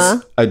 It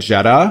was a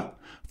Jetta,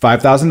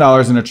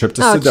 $5,000 and a trip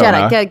to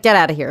Sedona. Jetta, get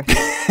out of here.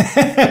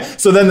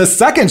 So then the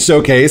second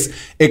showcase,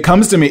 it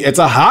comes to me. It's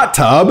a hot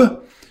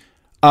tub.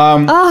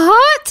 A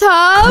hot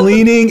tub?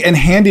 Cleaning and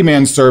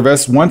handyman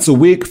service once a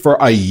week for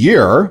a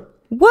year.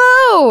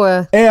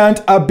 Whoa. And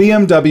a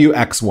BMW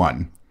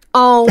X1.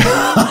 Oh.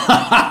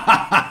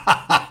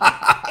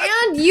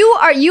 And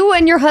you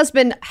and your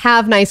husband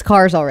have nice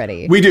cars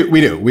already. We do.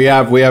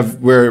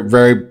 We're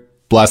very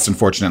blessed and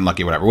fortunate and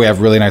lucky, whatever. We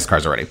have really nice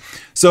cars already.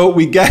 So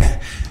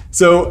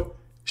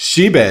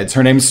she bids,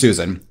 her name's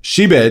Susan.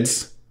 She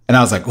bids, And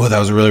I was like, oh, that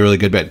was a really, really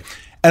good bid.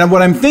 And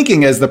what I'm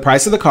thinking is the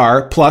price of the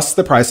car plus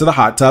the price of the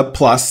hot tub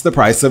plus the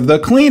price of the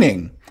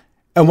cleaning.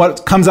 And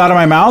what comes out of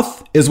my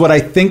mouth is what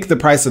I think the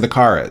price of the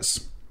car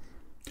is.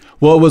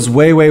 Well, it was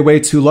way, way, way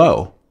too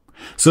low.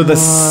 So the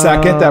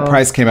second that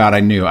price came out, I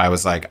knew. I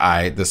was like,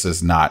 this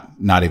is not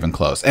even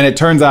close. And it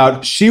turns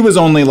out she was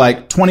only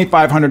like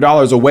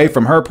 $2,500 away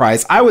from her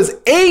price. I was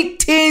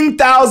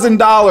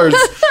 $18,000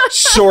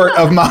 short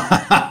of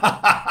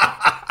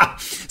mine.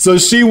 So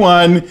she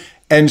won.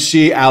 And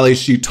Allie,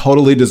 she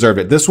totally deserved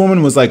it. This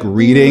woman was like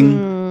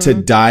reading to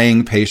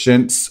dying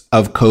patients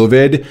of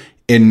COVID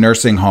in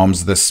nursing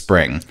homes this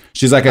spring.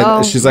 She's like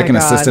an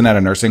assistant at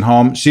a nursing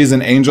home. She's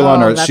an angel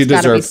on earth. She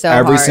deserves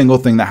every single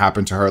thing that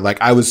happened to her.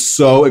 Like, I was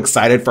so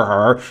excited for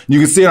her.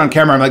 You can see it on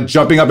camera. I'm like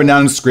jumping up and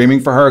down and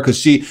screaming for her because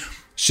she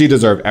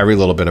deserved every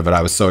little bit of it.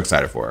 I was so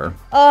excited for her.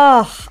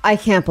 Oh, I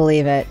can't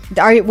believe it.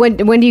 When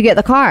do you get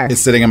the car? It's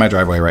sitting in my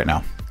driveway right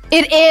now.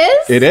 It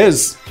is? It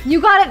is.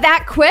 You got it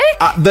that quick?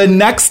 The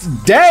next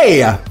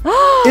day.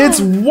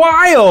 It's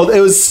wild. It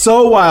was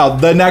so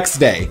wild. The next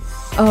day.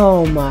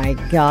 Oh my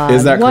God.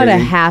 Is that what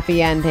crazy? A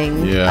happy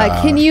ending.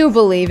 Yeah. Can you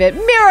believe it?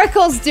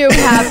 Miracles do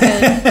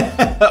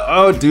happen.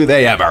 Oh, do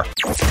they ever?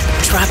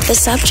 Drop the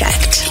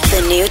subject.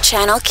 The new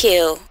Channel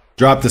Q.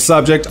 Drop the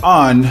subject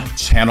on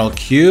Channel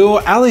Q.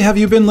 Allie, have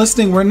you been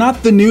listening? We're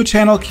not the new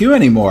Channel Q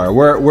anymore.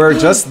 We're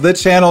just the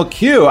Channel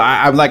Q.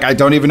 I'm like, I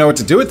don't even know what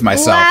to do with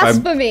myself.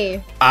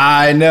 Blasphemy.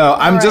 I know.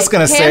 I'm just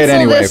going to say it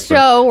anyway. Cancel this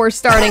show. We're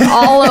starting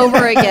all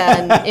over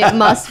again. It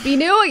must be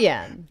new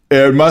again.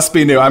 It must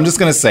be new. I'm just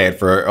going to say it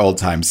for old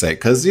time's sake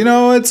because,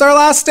 it's our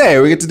last day.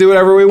 We get to do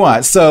whatever we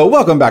want. So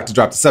welcome back to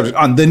Drop the Subject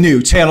on the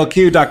new Channel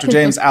Q. Dr.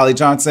 James, Allie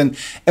Johnson.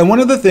 And one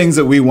of the things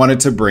that we wanted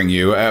to bring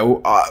you,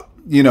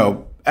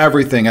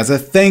 everything as a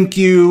thank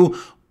you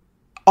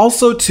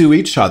also to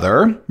each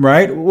other,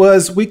 right,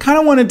 was we kind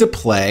of wanted to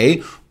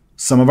play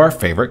some of our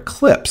favorite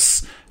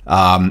clips.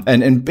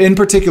 And in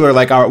particular,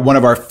 like one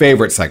of our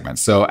favorite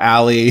segments. So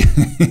Allie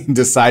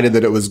decided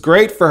that it was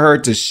great for her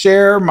to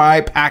share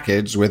my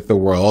package with the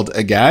world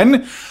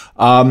again.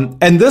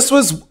 And this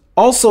was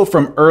also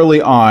from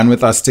early on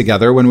with us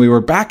together when we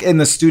were back in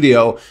the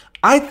studio.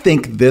 I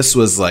think this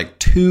was like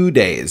 2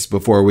 days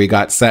before we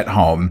got sent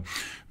home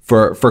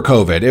for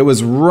COVID. It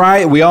was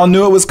right. We all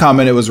knew it was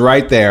coming. It was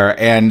right there.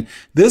 And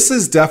this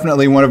is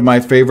definitely one of my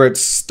favorite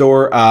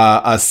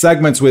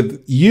segments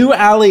with you,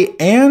 Allie,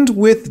 and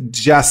with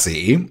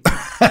Jesse.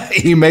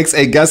 He makes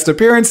a guest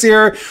appearance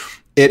here.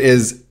 It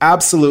is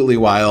absolutely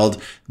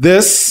wild.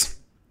 This,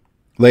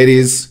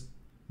 ladies,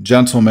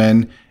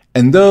 gentlemen,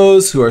 and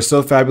those who are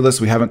so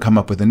fabulous we haven't come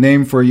up with a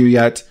name for you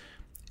yet,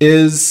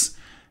 is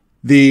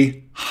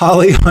the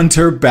Holly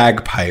Hunter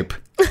bagpipe.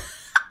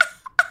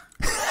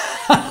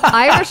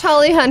 Irish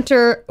Holly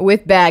Hunter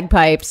with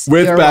bagpipes.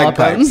 With You're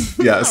bagpipes,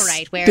 welcome. yes. All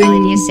right, well,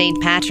 it is St.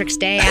 Patrick's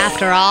Day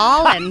after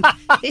all, and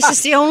this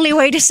is the only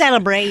way to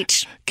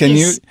celebrate. Can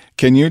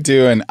you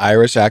do an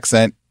Irish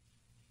accent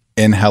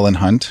in Helen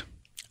Hunt?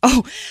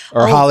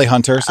 Or Holly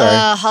Hunter,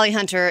 sorry. Holly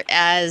Hunter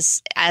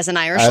as an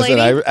Irish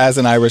lady? As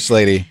an Irish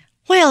lady.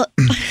 Well,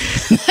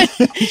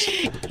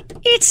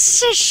 it's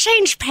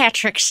St.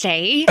 Patrick's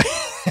Day,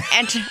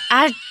 and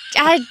I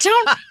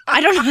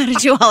don't know how to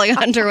do Holly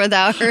Hunter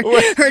without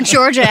her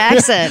Georgia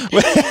accent.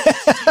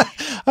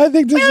 I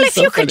think this well, is if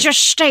so you funny. could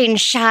just stay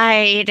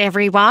inside,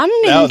 everyone,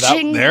 Oh,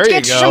 and there you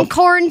get go. some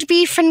corned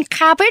beef and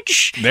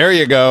cabbage. There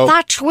you go.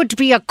 That would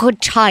be a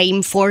good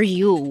time for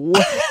you.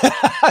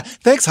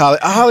 Thanks, Holly.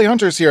 Holly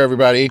Hunter's here,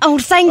 everybody. Oh,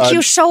 thank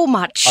you so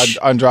much.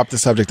 On Drop the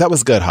Subject. That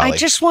was good, Holly. I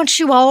just want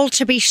you all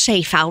to be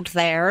safe out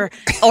there,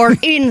 or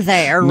in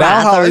there,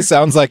 now rather. Holly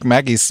sounds like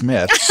Maggie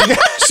Smith.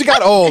 She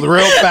got old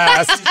real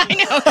fast. I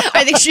know.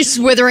 I think she's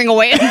withering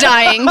away and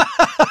dying. All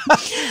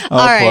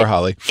right. Poor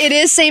Holly. It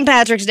is St.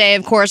 Patrick's Day.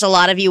 Of course, a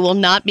lot of you will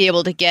not be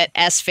able to get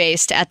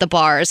S-faced at the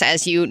bars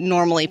as you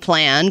normally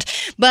planned.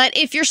 But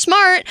if you're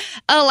smart,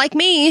 like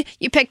me,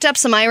 you picked up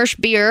some Irish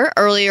beer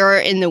earlier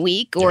in the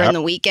week or in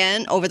the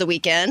weekend, over the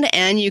weekend,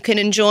 and you can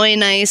enjoy a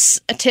nice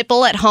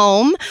tipple at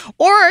home,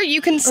 or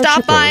you can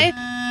stop by.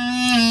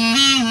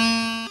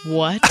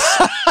 What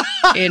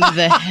in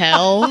the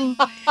hell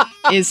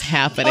is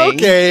happening?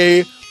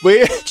 Okay.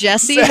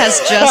 Jesse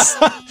has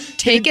just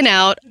taken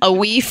out a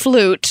wee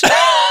flute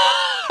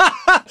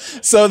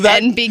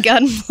and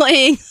begun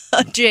playing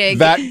a jig.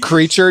 That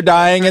creature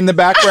dying in the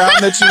background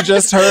that you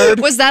just heard.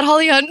 Was that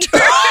Holly Hunter?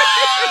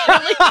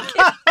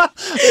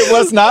 It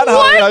was not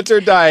Holly Hunter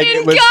dying. In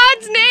It was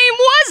God's name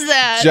was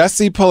that?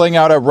 Jesse pulling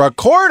out a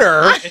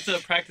recorder. It's a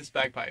practice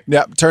bagpipe.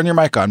 Yeah, turn your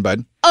mic on,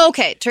 bud.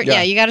 Okay,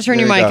 you got to turn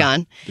your mic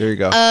on. There you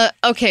go.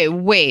 Okay,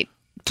 wait.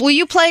 Will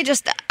you play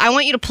I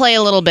want you to play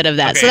a little bit of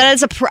that. Okay. So that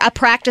is a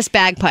practice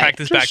bagpipe.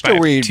 Practice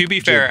bagpipe. To be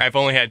fair, I've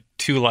only had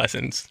 2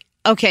 lessons.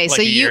 Okay, like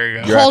so a year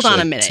ago. You're hold on a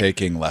actually minute.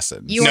 taking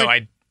lessons. No,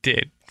 I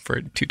did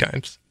for 2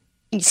 times.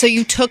 So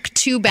you took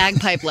 2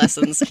 bagpipe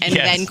lessons and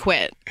Yes. then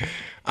quit.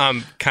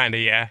 Kind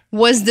of, yeah.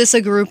 Was this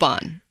a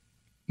Groupon?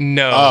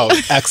 No.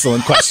 Oh,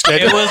 excellent question.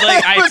 It was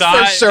like I It was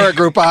thought for sure a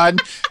Groupon.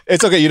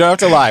 It's okay. You don't have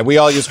to lie. We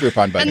all use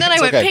Groupon, buddy. And then I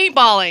It's went okay.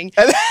 paintballing.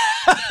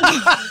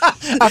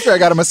 After I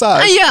got a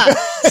massage. Yeah.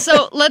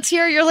 So let's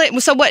hear your.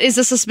 So what is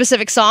this? A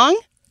specific song?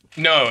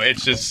 No,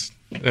 it's just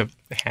a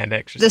hand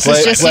exercise. This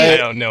is just I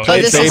don't know.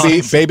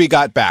 Play Baby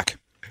Got Back.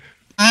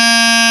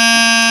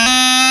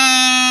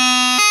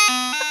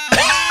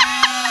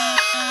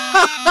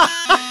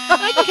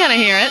 I can kind of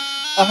hear it.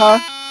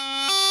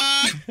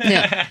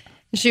 Yeah.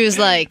 She was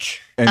like,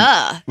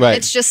 right.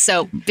 It's just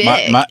so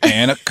big. My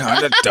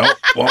anaconda don't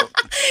want.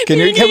 Can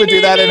we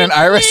do that in an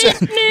Irish?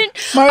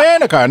 My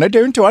anaconda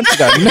don't want to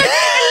go.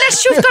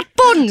 Unless you've got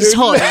buns,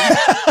 hon.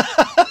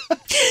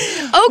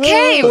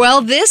 Okay,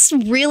 well, this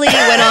really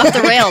went off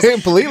the rails. It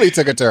completely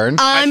took a turn.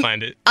 I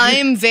find it.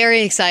 I'm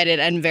very excited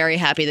and very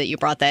happy that you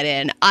brought that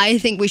in. I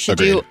think we should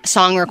do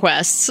song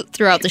requests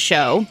throughout the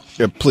show.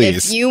 Yeah,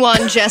 please. If you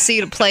want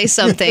Jesse to play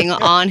something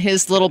on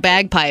his little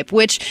bagpipe,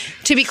 which,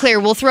 to be clear,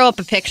 we'll throw up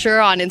a picture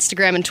on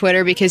Instagram and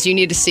Twitter because you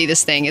need to see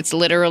this thing. It's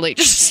literally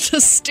just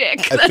a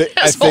stick that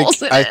has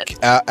holes in it.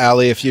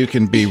 Allie, if you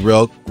can be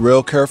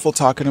real careful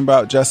talking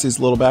about Jesse's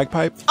little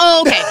bagpipe.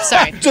 Oh, okay.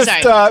 Sorry.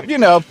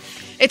 Sorry.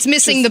 It's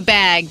missing the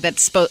bag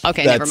that's supposed.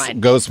 Okay, never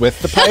mind. Goes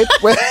with the pipe.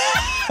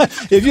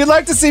 If you'd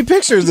like to see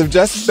pictures of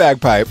Jesse's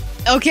bagpipe,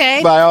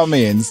 okay, by all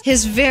means.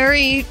 His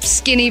very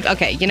skinny.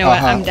 Okay, you know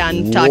what? I'm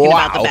done talking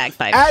about the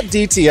bagpipe. At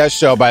DTS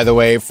Show, by the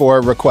way, for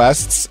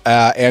requests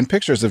and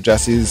pictures of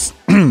Jesse's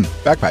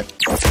bagpipe.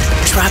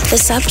 Drop the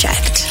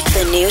subject.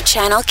 The new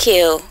Channel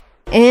Q.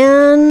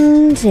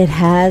 And it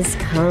has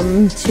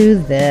come to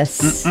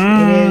this.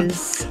 It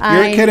is.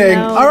 You're kidding.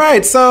 All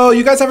right. So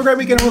you guys have a great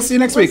weekend. We'll see you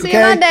next week. See you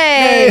Monday.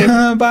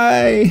 Hey,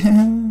 bye.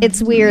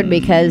 It's weird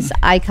because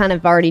I kind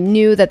of already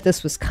knew that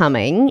this was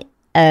coming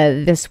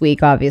this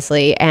week,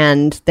 obviously.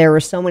 And there were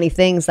so many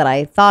things that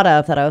I thought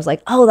of that I was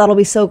like, oh, that'll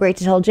be so great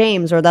to tell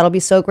James, or that'll be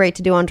so great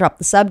to do on Drop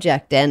the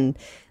Subject. And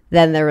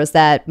then there was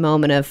that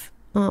moment of,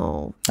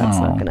 that's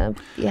not going to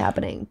be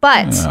happening.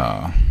 But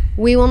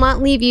we will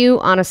not leave you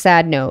on a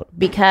sad note,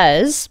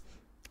 because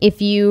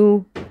if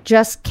you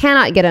just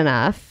cannot get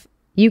enough,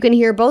 you can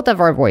hear both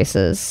of our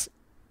voices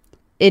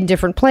in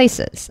different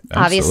places.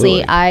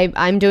 Absolutely. Obviously,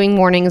 I'm doing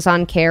mornings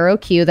on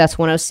KROQ. That's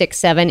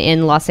 106.7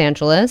 in Los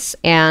Angeles.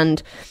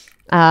 And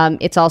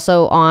it's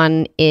also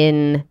on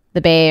in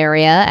the Bay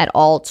Area at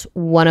Alt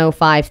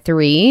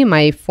 105.3,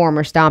 my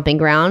former stomping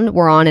ground.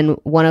 We're on in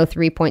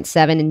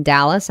 103.7 in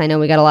Dallas. I know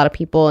we got a lot of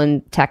people in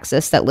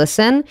Texas that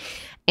listen.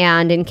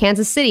 And in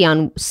Kansas City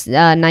on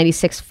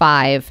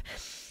 96.5,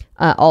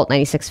 Alt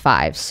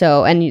 96.5.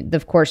 So, and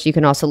of course, you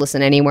can also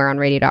listen anywhere on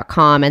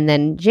radio.com. And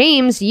then,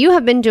 James, you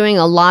have been doing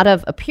a lot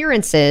of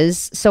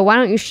appearances. So why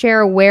don't you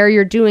share where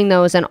you're doing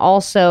those, and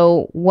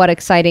also what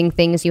exciting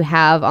things you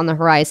have on the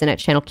horizon at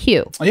Channel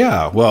Q?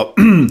 Yeah, well,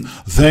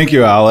 thank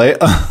you, Allie.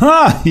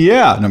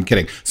 Yeah, no, I'm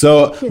kidding.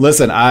 So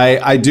listen,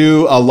 I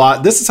do a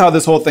lot. This is how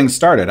this whole thing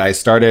started. I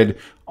started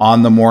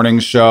on the morning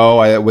show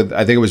I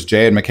think it was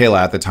Jay and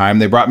Michaela at the time.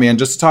 They brought me in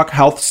just to talk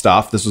health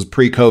stuff. This was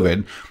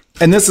pre-COVID.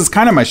 And this is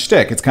kind of my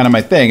shtick. It's kind of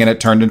my thing. And it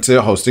turned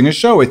into hosting a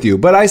show with you.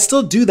 But I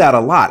still do that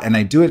a lot. And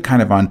I do it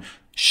kind of on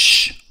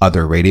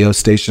other radio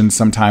stations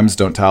sometimes,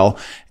 don't tell,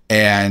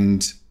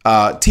 and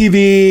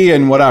TV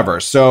and whatever.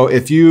 So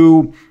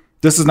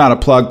this is not a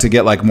plug to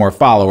get like more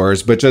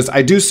followers, but just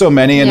I do so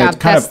many, and it's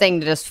kind of thing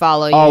to just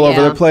follow you all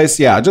over the place.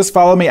 Yeah, just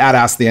follow me at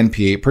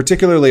AskTheNP,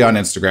 particularly on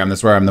Instagram.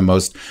 That's where I'm the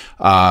most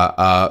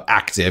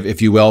active,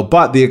 if you will.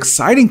 But the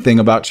exciting thing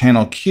about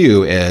Channel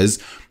Q is,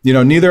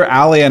 neither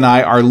Allie and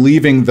I are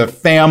leaving the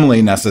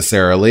family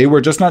necessarily.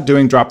 We're just not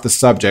doing Drop the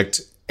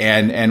Subject,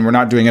 and we're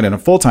not doing it in a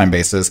full-time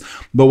basis.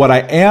 But what I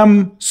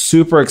am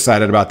super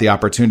excited about the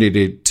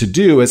opportunity to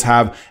do is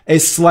have a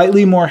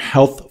slightly more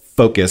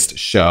health-focused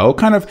show,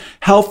 kind of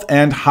health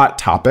and hot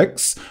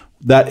topics,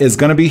 that is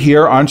going to be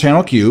here on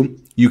Channel Q.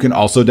 You can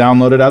also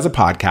download it as a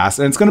podcast,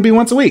 and it's going to be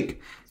once a week.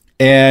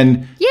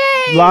 And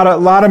a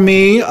lot of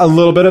me, a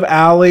little bit of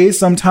Allie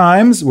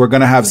sometimes. We're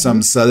going to have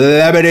some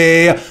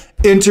celebrity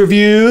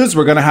interviews.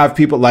 We're going to have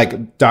people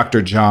like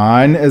Dr.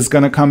 John is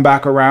going to come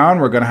back around.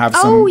 We're going to have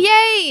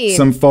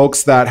some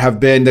folks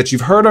that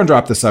you've heard on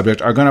Drop the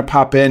Subject are going to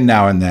pop in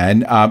now and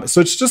then. So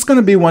it's just going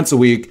to be once a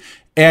week,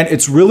 and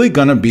it's really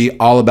going to be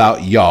all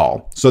about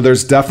y'all. So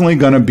there's definitely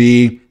going to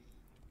be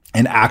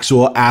an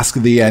actual Ask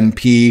the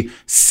NP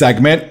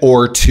segment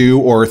or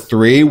 2 or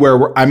 3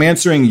 where I'm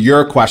answering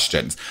your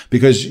questions,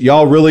 because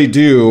y'all really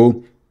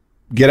do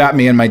get at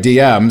me in my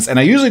DMs, and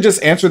I usually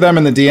just answer them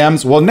in the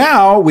DMs. Well,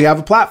 now we have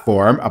a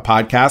platform, a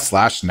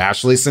podcast /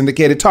 nationally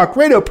syndicated talk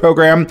radio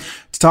program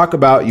to talk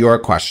about your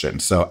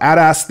questions. So at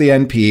Ask the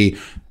NP,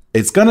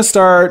 it's going to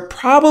start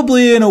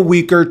probably in a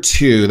week or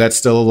 2. That's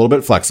still a little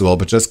bit flexible,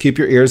 but just keep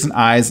your ears and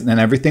eyes and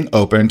everything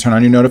open, turn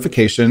on your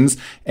notifications,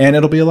 and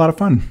it'll be a lot of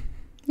fun.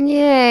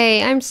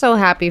 Yay. I'm so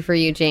happy for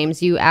you,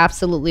 James. You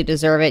absolutely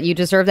deserve it. You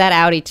deserve that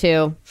Audi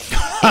too.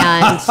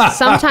 And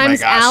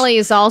sometimes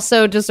Allie's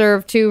also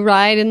deserve to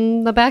ride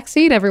in the back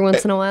seat every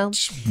once in a while.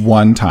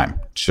 One time.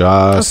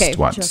 Just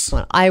once. Just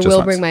one. I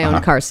will bring my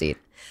own car seat.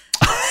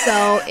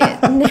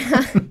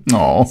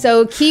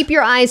 So keep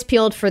your eyes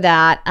peeled for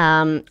that.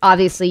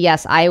 Obviously,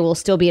 yes, I will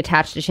still be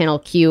attached to Channel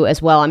Q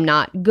as well. I'm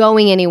not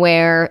going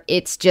anywhere.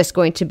 It's just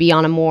going to be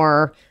on a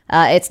more,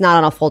 it's not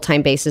on a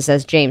full-time basis,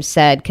 as James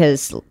said,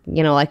 because,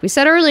 like we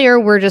said earlier,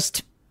 we're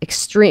just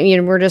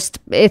extreme,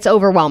 it's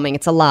overwhelming.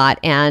 It's a lot.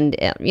 And,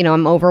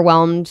 I'm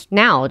overwhelmed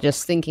now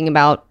just thinking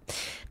about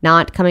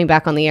not coming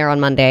back on the air on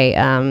Monday.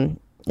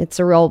 It's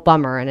a real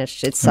bummer, and it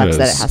sucks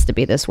that it has to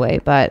be this way.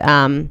 But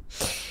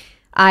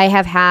I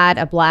have had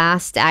a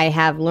blast. I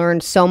have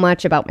learned so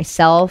much about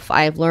myself.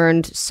 I've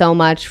learned so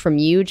much from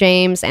you,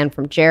 James, and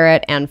from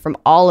Jarrett, and from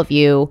all of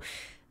you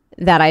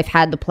that I've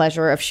had the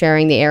pleasure of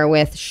sharing the air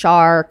with.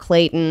 Shar,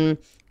 Clayton,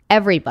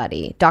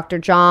 everybody, Dr.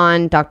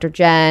 John, Dr.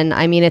 Jen.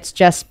 I mean, it's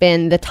just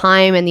been the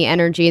time and the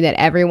energy that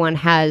everyone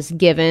has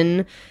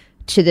given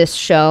to this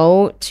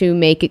show to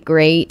make it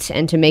great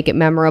and to make it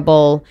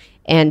memorable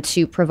and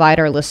to provide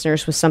our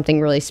listeners with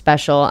something really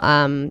special.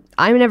 I'm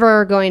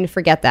never going to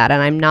forget that,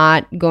 and I'm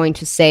not going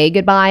to say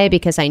goodbye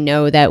because I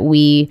know that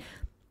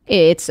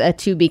it's a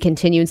to be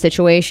continued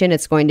situation.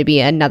 It's going to be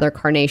another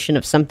carnation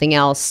of something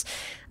else,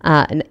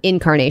 an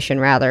incarnation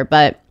rather.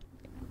 But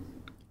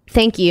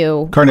thank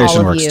you, Carnation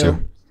all of works you.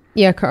 too.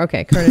 Yeah,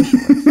 okay, Carnation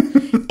works.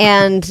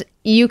 And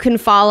you can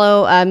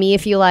follow me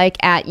if you like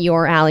at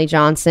Your Allie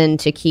Johnson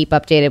to keep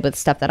updated with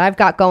stuff that I've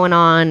got going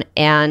on,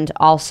 and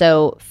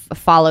also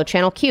follow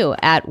Channel Q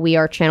at We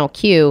Are Channel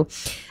Q,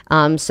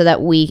 so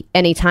that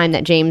anytime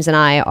that James and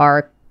I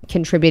are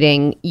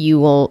contributing, you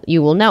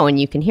will know and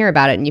you can hear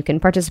about it and you can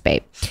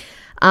participate.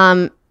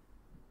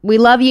 We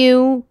love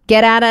you.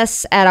 Get at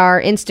us at our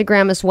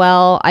Instagram as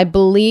well. I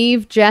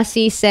believe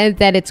Jesse said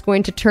that it's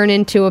going to turn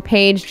into a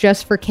page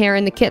just for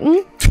Karen the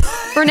kitten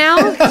for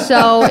now.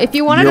 So if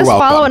you wanted to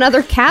follow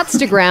another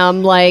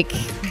Catstagram,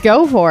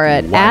 go for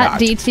it. At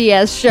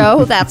DTS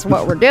Show. That's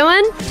what we're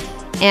doing.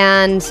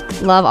 And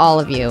love all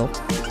of you.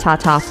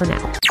 Ta-ta for now.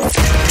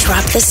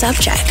 Drop the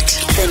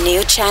subject. The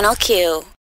new Channel Q.